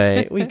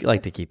 Anyway, we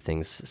like to keep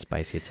things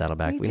spicy at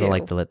Saddleback. We don't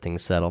like to let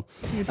things settle.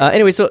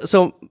 Anyway,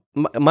 so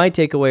my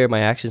takeaway or my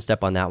action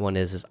step on that one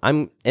is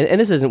and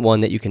this isn't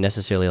one that you can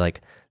necessarily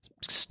like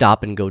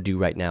stop and go do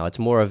right now. It's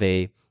more of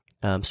a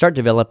start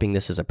developing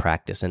this as a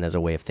practice and as a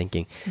way of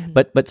thinking,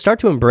 but start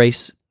to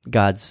embrace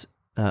God's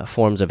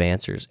forms of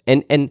answers.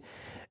 And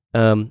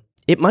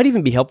it might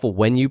even be helpful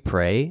when you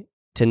pray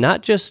to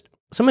not just,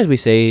 sometimes we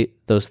say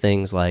those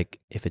things like,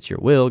 if it's your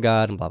will,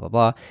 God, and blah, blah,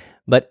 blah.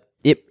 But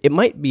it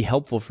might be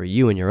helpful for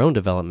you in your own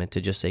development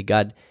to just say,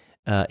 God,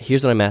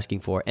 here's what I'm asking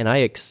for, and I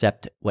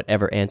accept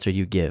whatever answer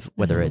you give,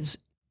 whether it's,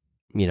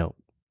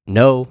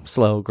 no,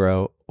 slow,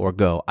 grow, or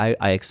go.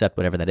 I accept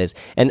whatever that is.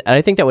 And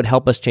I think that would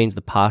help us change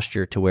the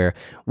posture to where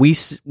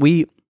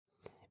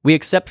we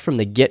accept from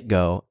the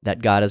get-go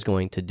that God is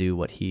going to do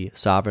what he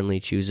sovereignly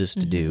chooses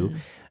to do,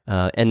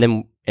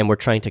 and we're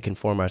trying to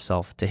conform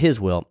ourselves to his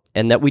will,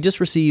 and that we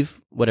just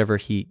receive whatever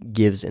he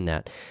gives in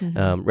that,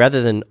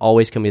 rather than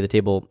always coming to the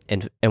table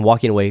and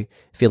walking away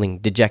feeling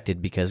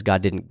dejected because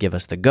God didn't give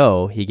us the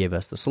go, he gave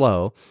us the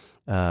slow.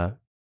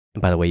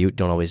 And by the way, you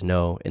don't always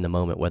know in the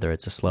moment whether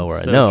it's a slow or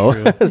a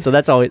no. So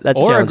that's or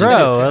a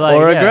grow.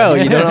 Or a grow.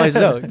 You don't always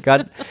know.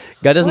 God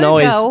doesn't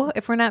always go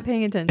if we're not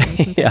paying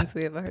attention. Sometimes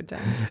we have a hard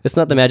time. It's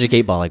not the magic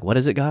 8 ball. Like, what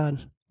is it, God?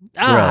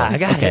 I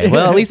got it.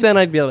 Well, at least then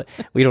I'd be able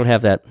to, we don't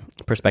have that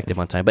perspective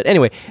on time. But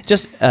anyway,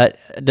 just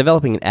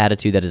developing an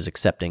attitude that is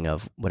accepting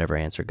of whatever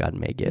answer God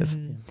may give.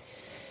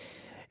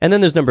 And then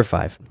there's number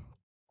 5.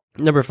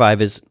 Number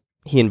 5 is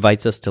he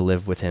invites us to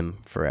live with him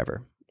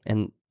forever.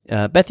 And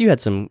Beth, you had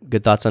some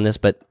good thoughts on this,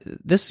 but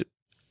this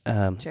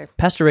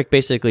Pastor Rick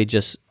basically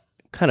just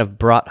kind of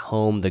brought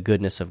home the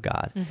goodness of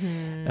God,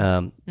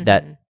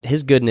 that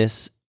his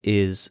goodness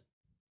is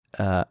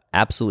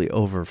absolutely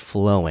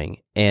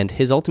overflowing, And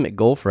his ultimate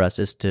goal for us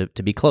is to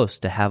be close,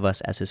 to have us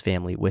as his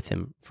family with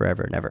him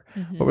forever and ever.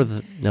 What were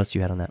the notes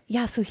you had on that?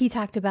 Yeah, so he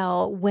talked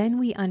about when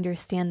we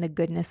understand the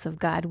goodness of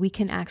God, we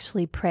can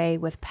actually pray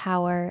with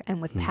power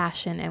and with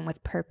passion and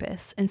with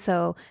purpose. And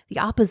so the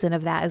opposite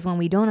of that is when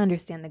we don't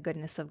understand the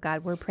goodness of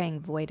God, we're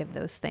praying void of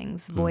those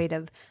things, void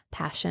of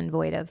passion,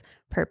 void of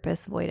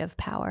purpose, void of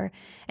power.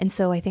 And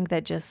so I think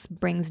that just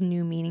brings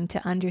new meaning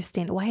to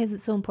understand. Why is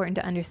it so important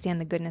to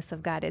understand the goodness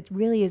of God? It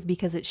really is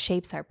because it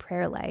shapes our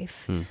prayer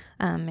life.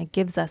 It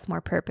gives us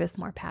more purpose,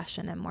 more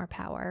passion, and more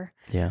power.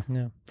 Yeah.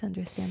 To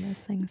understand those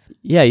things.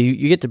 Yeah,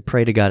 you get to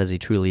pray to God as he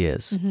truly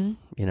is.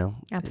 You know,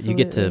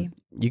 Absolutely.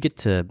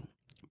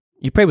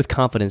 you pray with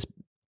confidence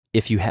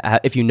if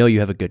you know you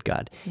have a good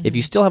God. If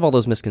you still have all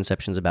those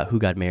misconceptions about who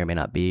God may or may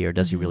not be, or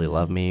does he really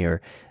love me,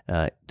 or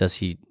does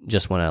he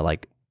just want to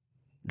like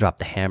drop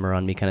the hammer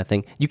on me kind of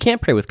thing, you can't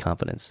pray with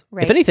confidence.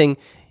 Right. If anything,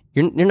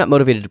 you're not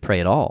motivated to pray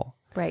at all.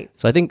 Right.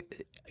 So I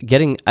think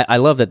I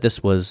love that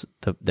this was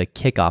the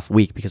kickoff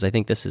week, because I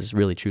think this is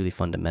really truly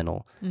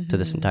fundamental to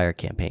this entire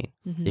campaign.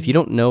 If you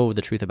don't know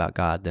the truth about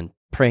God, then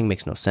praying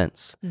makes no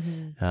sense.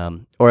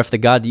 Or if the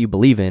God that you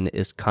believe in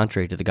is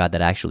contrary to the God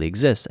that actually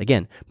exists,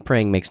 again,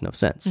 praying makes no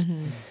sense.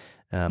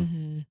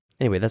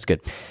 Anyway, that's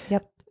good.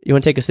 Yep. You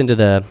want to take us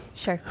into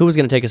Sure. Who was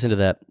going to take us into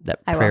that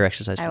I prayer will.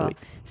 exercise for the week?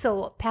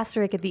 So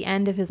Pastor Rick, at the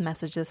end of his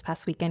message this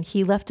past weekend,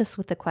 he left us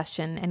with a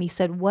question, and he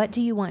said, what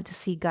do you want to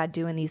see God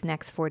do in these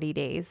next 40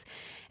 days?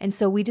 And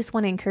so we just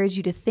want to encourage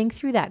you to think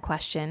through that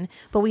question,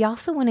 but we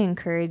also want to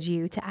encourage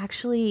you to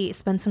actually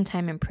spend some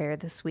time in prayer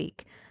this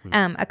week.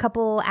 A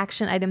couple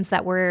action items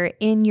that were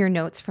in your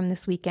notes from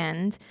this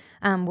weekend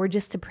were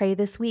just to pray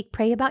this week.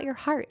 Pray about your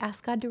heart.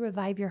 Ask God to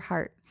revive your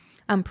heart.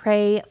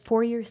 Pray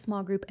for your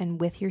small group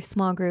and with your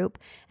small group,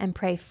 and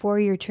pray for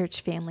your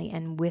church family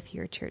and with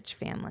your church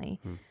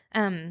family.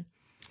 In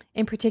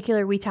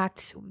particular,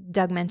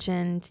 Doug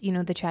mentioned,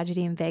 the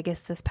tragedy in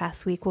Vegas this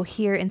past week. Well,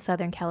 here in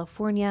Southern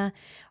California,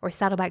 or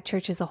Saddleback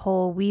Church as a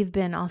whole, we've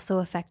been also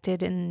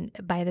affected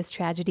by this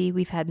tragedy.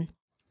 We've had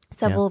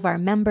several of our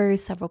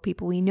members, several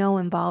people we know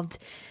involved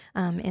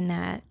in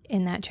that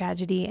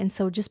tragedy. And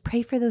so just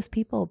pray for those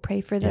people. Pray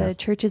for the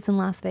churches in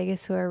Las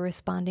Vegas who are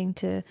responding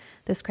to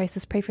this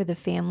crisis. Pray for the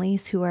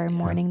families who are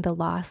mourning the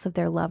loss of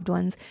their loved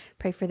ones.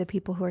 Pray for the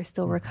people who are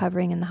still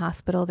recovering in the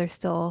hospital. There's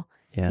still,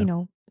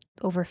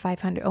 over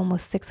 500,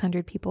 almost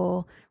 600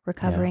 people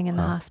recovering in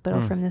the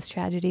hospital from this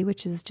tragedy,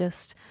 which is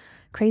just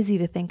crazy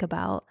to think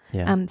about.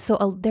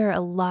 So there are a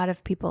lot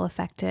of people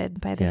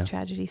affected by this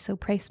tragedy. So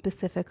pray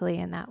specifically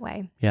in that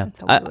way. Yeah,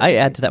 I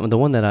add to that one. The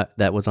one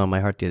that was on my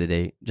heart the other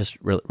day, just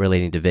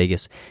relating to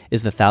Vegas,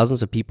 is the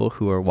thousands of people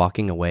who are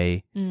walking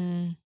away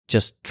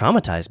just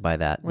traumatized by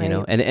that. Right.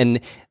 And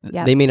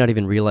they may not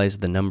even realize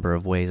the number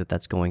of ways that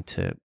that's going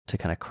to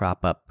kind of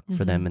crop up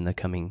for them in the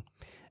coming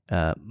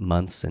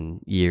months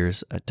and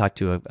years. I talked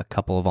to a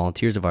couple of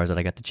volunteers of ours that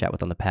I got to chat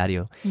with on the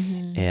patio,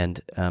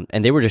 and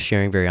they were just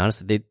sharing very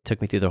honestly. They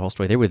took me through their whole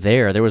story. They were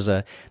there. There was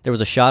a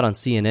shot on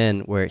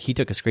CNN where he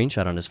took a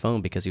screenshot on his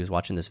phone because he was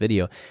watching this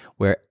video,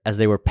 where as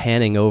they were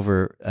panning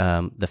over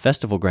the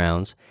festival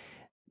grounds,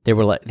 they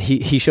were like,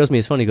 he shows me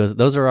his phone. He goes,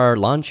 "Those are our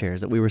lawn chairs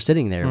that we were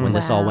sitting there when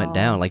this all went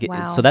down."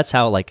 So that's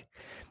how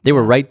they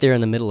were right there in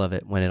the middle of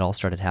it when it all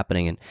started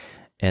happening.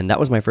 And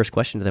that was my first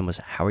question to them was,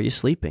 how are you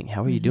sleeping?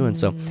 How are you doing?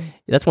 So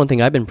that's one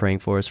thing I've been praying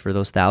for, is for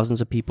those thousands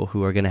of people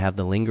who are going to have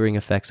the lingering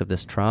effects of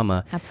this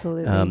trauma.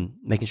 Absolutely.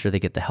 Making sure they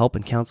get the help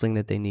and counseling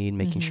that they need,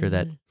 making sure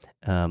that,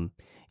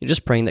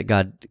 just praying that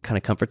God kind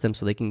of comforts them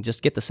so they can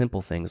just get the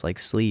simple things like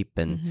sleep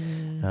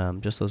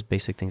and just those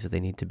basic things that they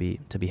need to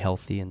be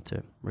healthy and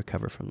to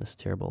recover from this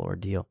terrible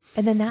ordeal.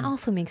 And then that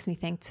also makes me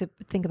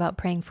think about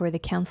praying for the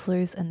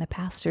counselors and the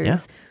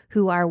pastors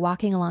who are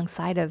walking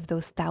alongside of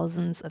those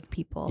thousands of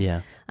people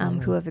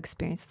who have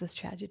experienced this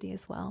tragedy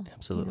as well.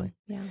 Absolutely.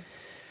 Yeah.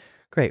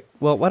 Great.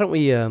 Well, why don't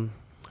we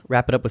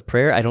wrap it up with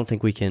prayer? I don't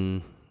think we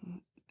can't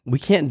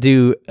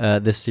do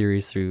this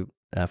series through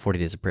 40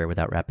 Days of Prayer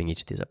without wrapping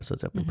each of these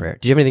episodes up in prayer.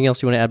 Do you have anything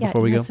else you want to add before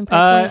we go?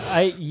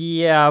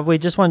 We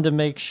just wanted to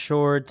make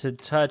sure to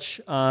touch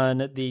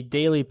on the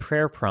daily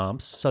prayer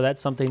prompts. So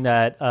that's something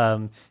that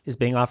is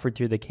being offered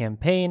through the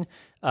campaign.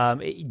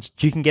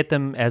 You can get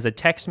them as a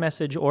text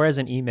message or as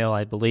an email,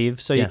 I believe.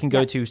 So you can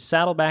go to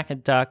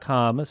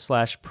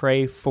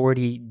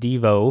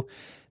saddleback.com/pray40devo.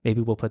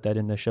 Maybe we'll put that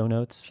in the show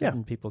notes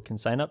and people can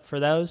sign up for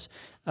those.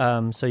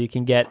 So you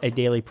can get a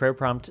daily prayer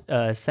prompt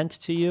sent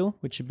to you,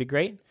 which would be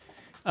great.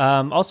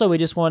 Also, we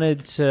just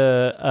wanted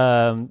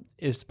to,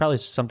 it's probably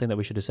something that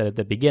we should have said at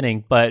the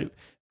beginning, but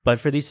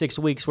for these 6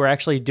 weeks, we're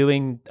actually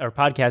doing our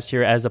podcast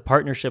here as a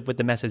partnership with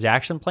the Message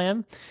Action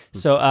Plan.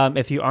 So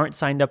if you aren't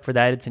signed up for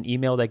that, it's an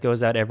email that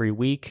goes out every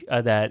week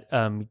that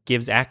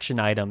gives action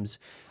items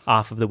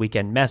off of the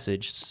weekend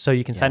message. So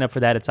you can sign up for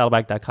that at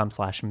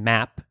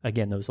saddleback.com/map.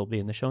 Again, those will be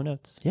in the show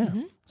notes. Yeah.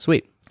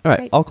 Sweet. All right.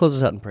 Great. I'll close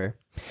this out in prayer.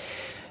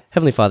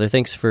 Heavenly Father,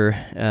 thanks for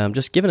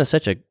just giving us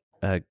such a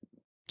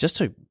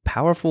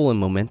powerful and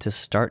momentous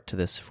start to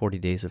this 40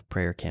 Days of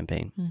Prayer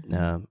campaign.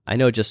 I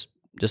know just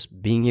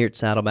just being here at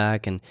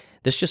Saddleback, and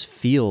this just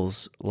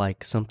feels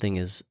like something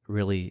is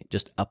really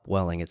just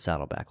upwelling at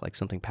Saddleback, like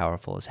something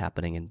powerful is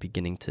happening and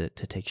beginning to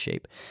take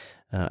shape.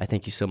 I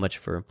thank you so much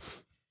for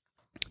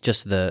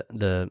just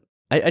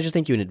I just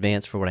thank you in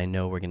advance for what I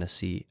know we're going to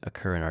see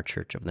occur in our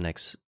church over the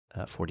next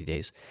 40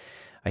 days.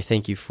 I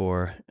thank you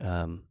for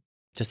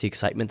just the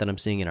excitement that I'm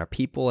seeing in our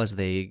people as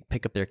they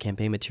pick up their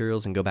campaign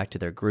materials and go back to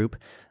their group.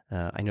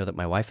 I know that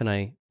my wife and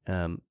I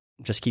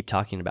just keep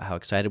talking about how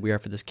excited we are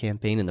for this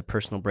campaign and the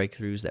personal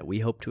breakthroughs that we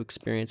hope to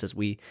experience as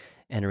we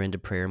enter into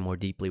prayer more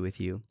deeply with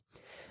you.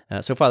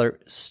 So, Father,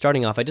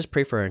 starting off, I just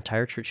pray for our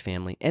entire church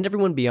family and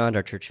everyone beyond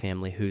our church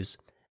family who's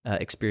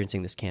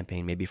experiencing this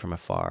campaign, maybe from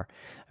afar.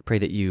 I pray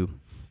that you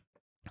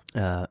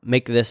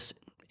make this,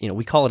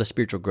 we call it a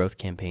spiritual growth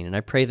campaign, and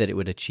I pray that it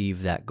would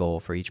achieve that goal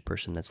for each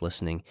person that's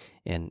listening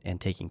and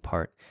taking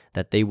part,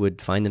 that they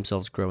would find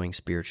themselves growing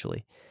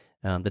spiritually,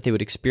 that they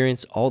would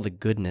experience all the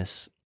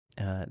goodness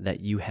that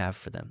you have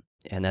for them,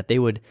 and that they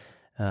would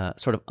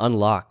sort of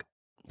unlock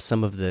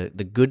some of the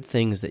good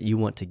things that you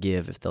want to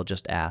give if they'll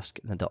just ask,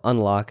 and that they'll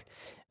unlock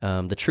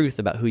the truth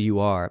about who you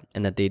are,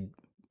 and that they'd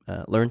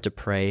learn to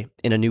pray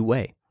in a new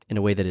way, in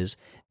a way that is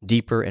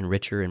deeper and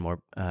richer and more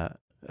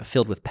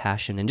filled with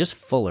passion and just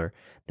fuller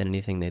than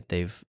anything that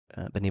they've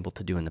been able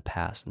to do in the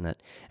past, and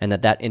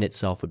that in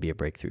itself would be a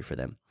breakthrough for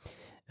them.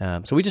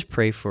 So we just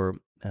pray for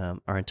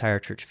our entire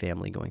church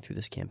family going through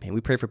this campaign.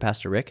 We pray for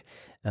Pastor Rick.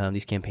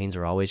 These campaigns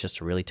are always just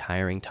a really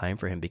tiring time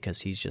for him because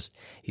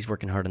he's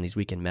working hard on these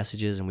weekend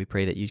messages, and we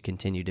pray that you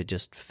continue to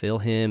just fill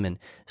him and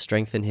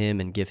strengthen him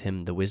and give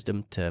him the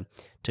wisdom to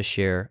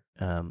share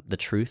the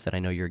truth that I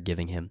know you're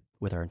giving him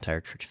with our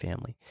entire church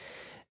family.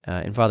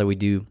 And Father, we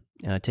do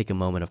take a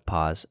moment of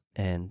pause,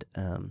 and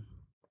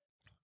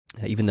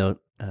even though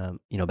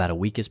about a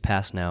week has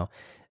passed now,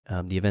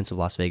 the events of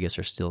Las Vegas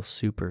are still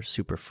super,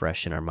 super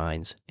fresh in our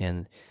minds.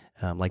 And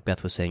like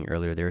Beth was saying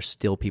earlier, there are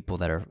still people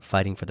that are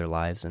fighting for their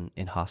lives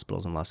in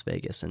hospitals in Las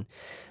Vegas. And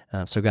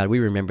so, God, we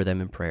remember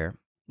them in prayer,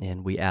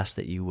 and we ask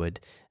that you would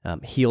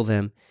heal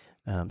them,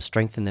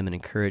 strengthen them, and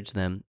encourage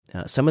them.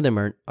 Some of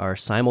them are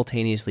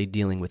simultaneously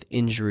dealing with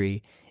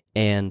injury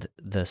and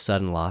the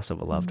sudden loss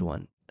of a loved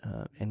one.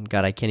 And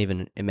God, I can't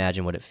even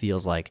imagine what it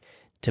feels like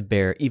to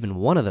bear even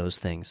one of those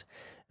things,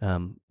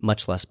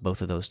 much less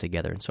both of those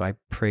together. And so I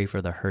pray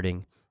for the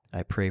hurting,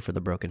 I pray for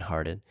the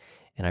brokenhearted,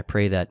 and I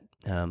pray that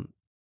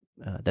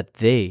that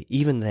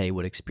they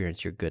would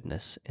experience your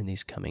goodness in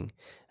these coming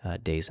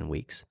days and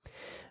weeks.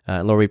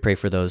 Lord, we pray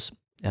for those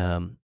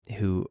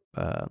who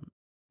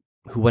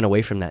went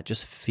away from that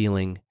just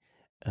feeling,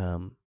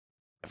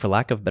 for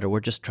lack of a better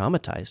word, just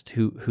traumatized,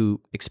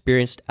 who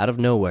experienced out of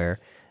nowhere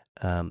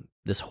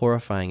this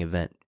horrifying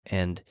event,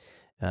 and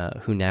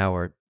who now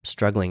are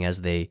struggling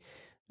as they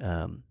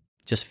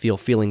just feel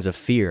feelings of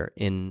fear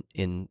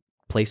in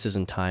places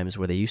and times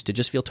where they used to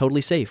just feel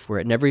totally safe, where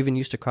it never even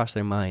used to cross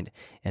their mind,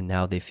 and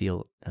now they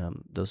feel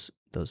those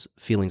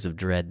feelings of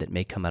dread that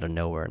may come out of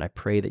nowhere. And I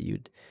pray that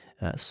you'd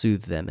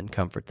soothe them and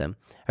comfort them.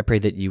 I pray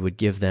that you would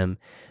give them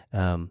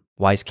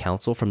wise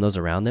counsel from those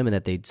around them, and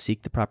that they'd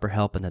seek the proper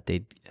help, and that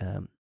they'd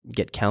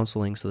get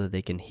counseling so that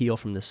they can heal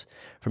from this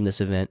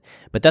event.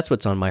 But that's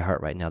what's on my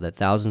heart right now, that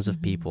thousands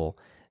of people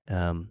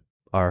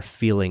are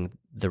feeling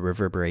the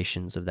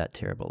reverberations of that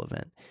terrible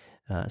event.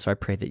 So I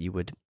pray that you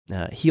would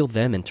heal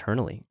them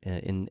internally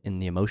in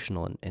the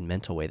emotional and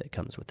mental way that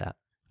comes with that.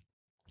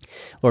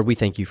 Lord, we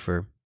thank you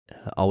for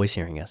always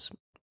hearing us.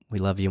 We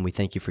love you, and we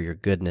thank you for your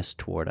goodness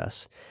toward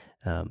us,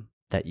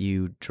 that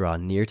you draw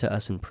near to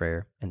us in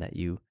prayer, and that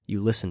you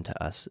listen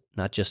to us,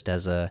 not just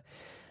as a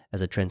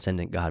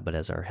transcendent God, but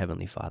as our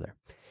Heavenly Father.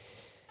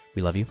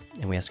 We love you,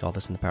 and we ask all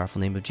this in the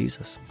powerful name of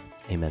Jesus.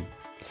 Amen.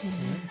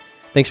 Amen.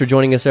 Thanks for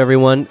joining us,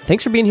 everyone.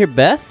 Thanks for being here,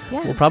 Beth.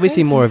 Yeah, we'll probably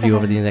see more of you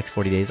over the next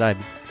 40 days. I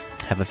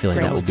have a feeling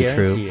that will be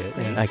true.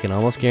 Right. I can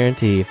almost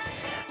guarantee.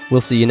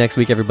 We'll see you next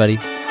week, everybody.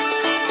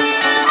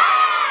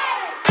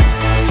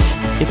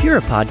 If you're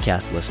a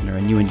podcast listener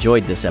and you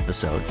enjoyed this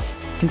episode,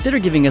 consider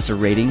giving us a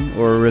rating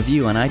or a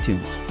review on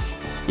iTunes.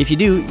 If you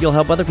do, you'll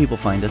help other people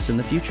find us in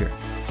the future.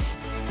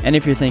 And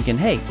if you're thinking,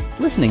 hey,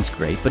 listening's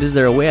great, but is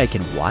there a way I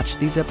can watch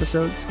these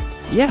episodes?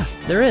 Yeah,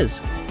 there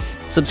is.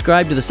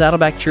 Subscribe to the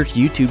Saddleback Church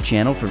YouTube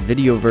channel for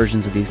video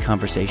versions of these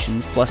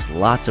conversations, plus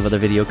lots of other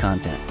video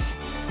content.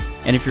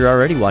 And if you're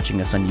already watching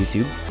us on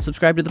YouTube,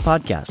 subscribe to the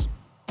podcast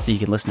so you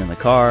can listen in the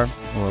car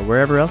or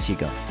wherever else you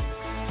go.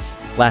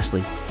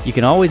 Lastly, you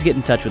can always get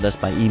in touch with us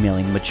by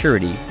emailing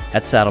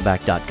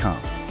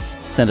maturity@saddleback.com.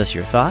 Send us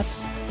your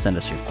thoughts, send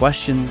us your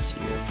questions,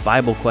 your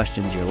Bible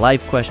questions, your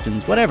life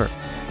questions, whatever.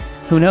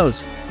 Who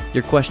knows?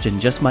 Your question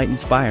just might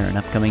inspire an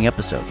upcoming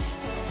episode.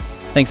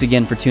 Thanks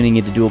again for tuning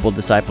into Doable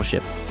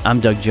Discipleship.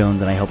 I'm Doug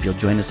Jones, and I hope you'll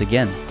join us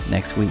again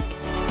next week.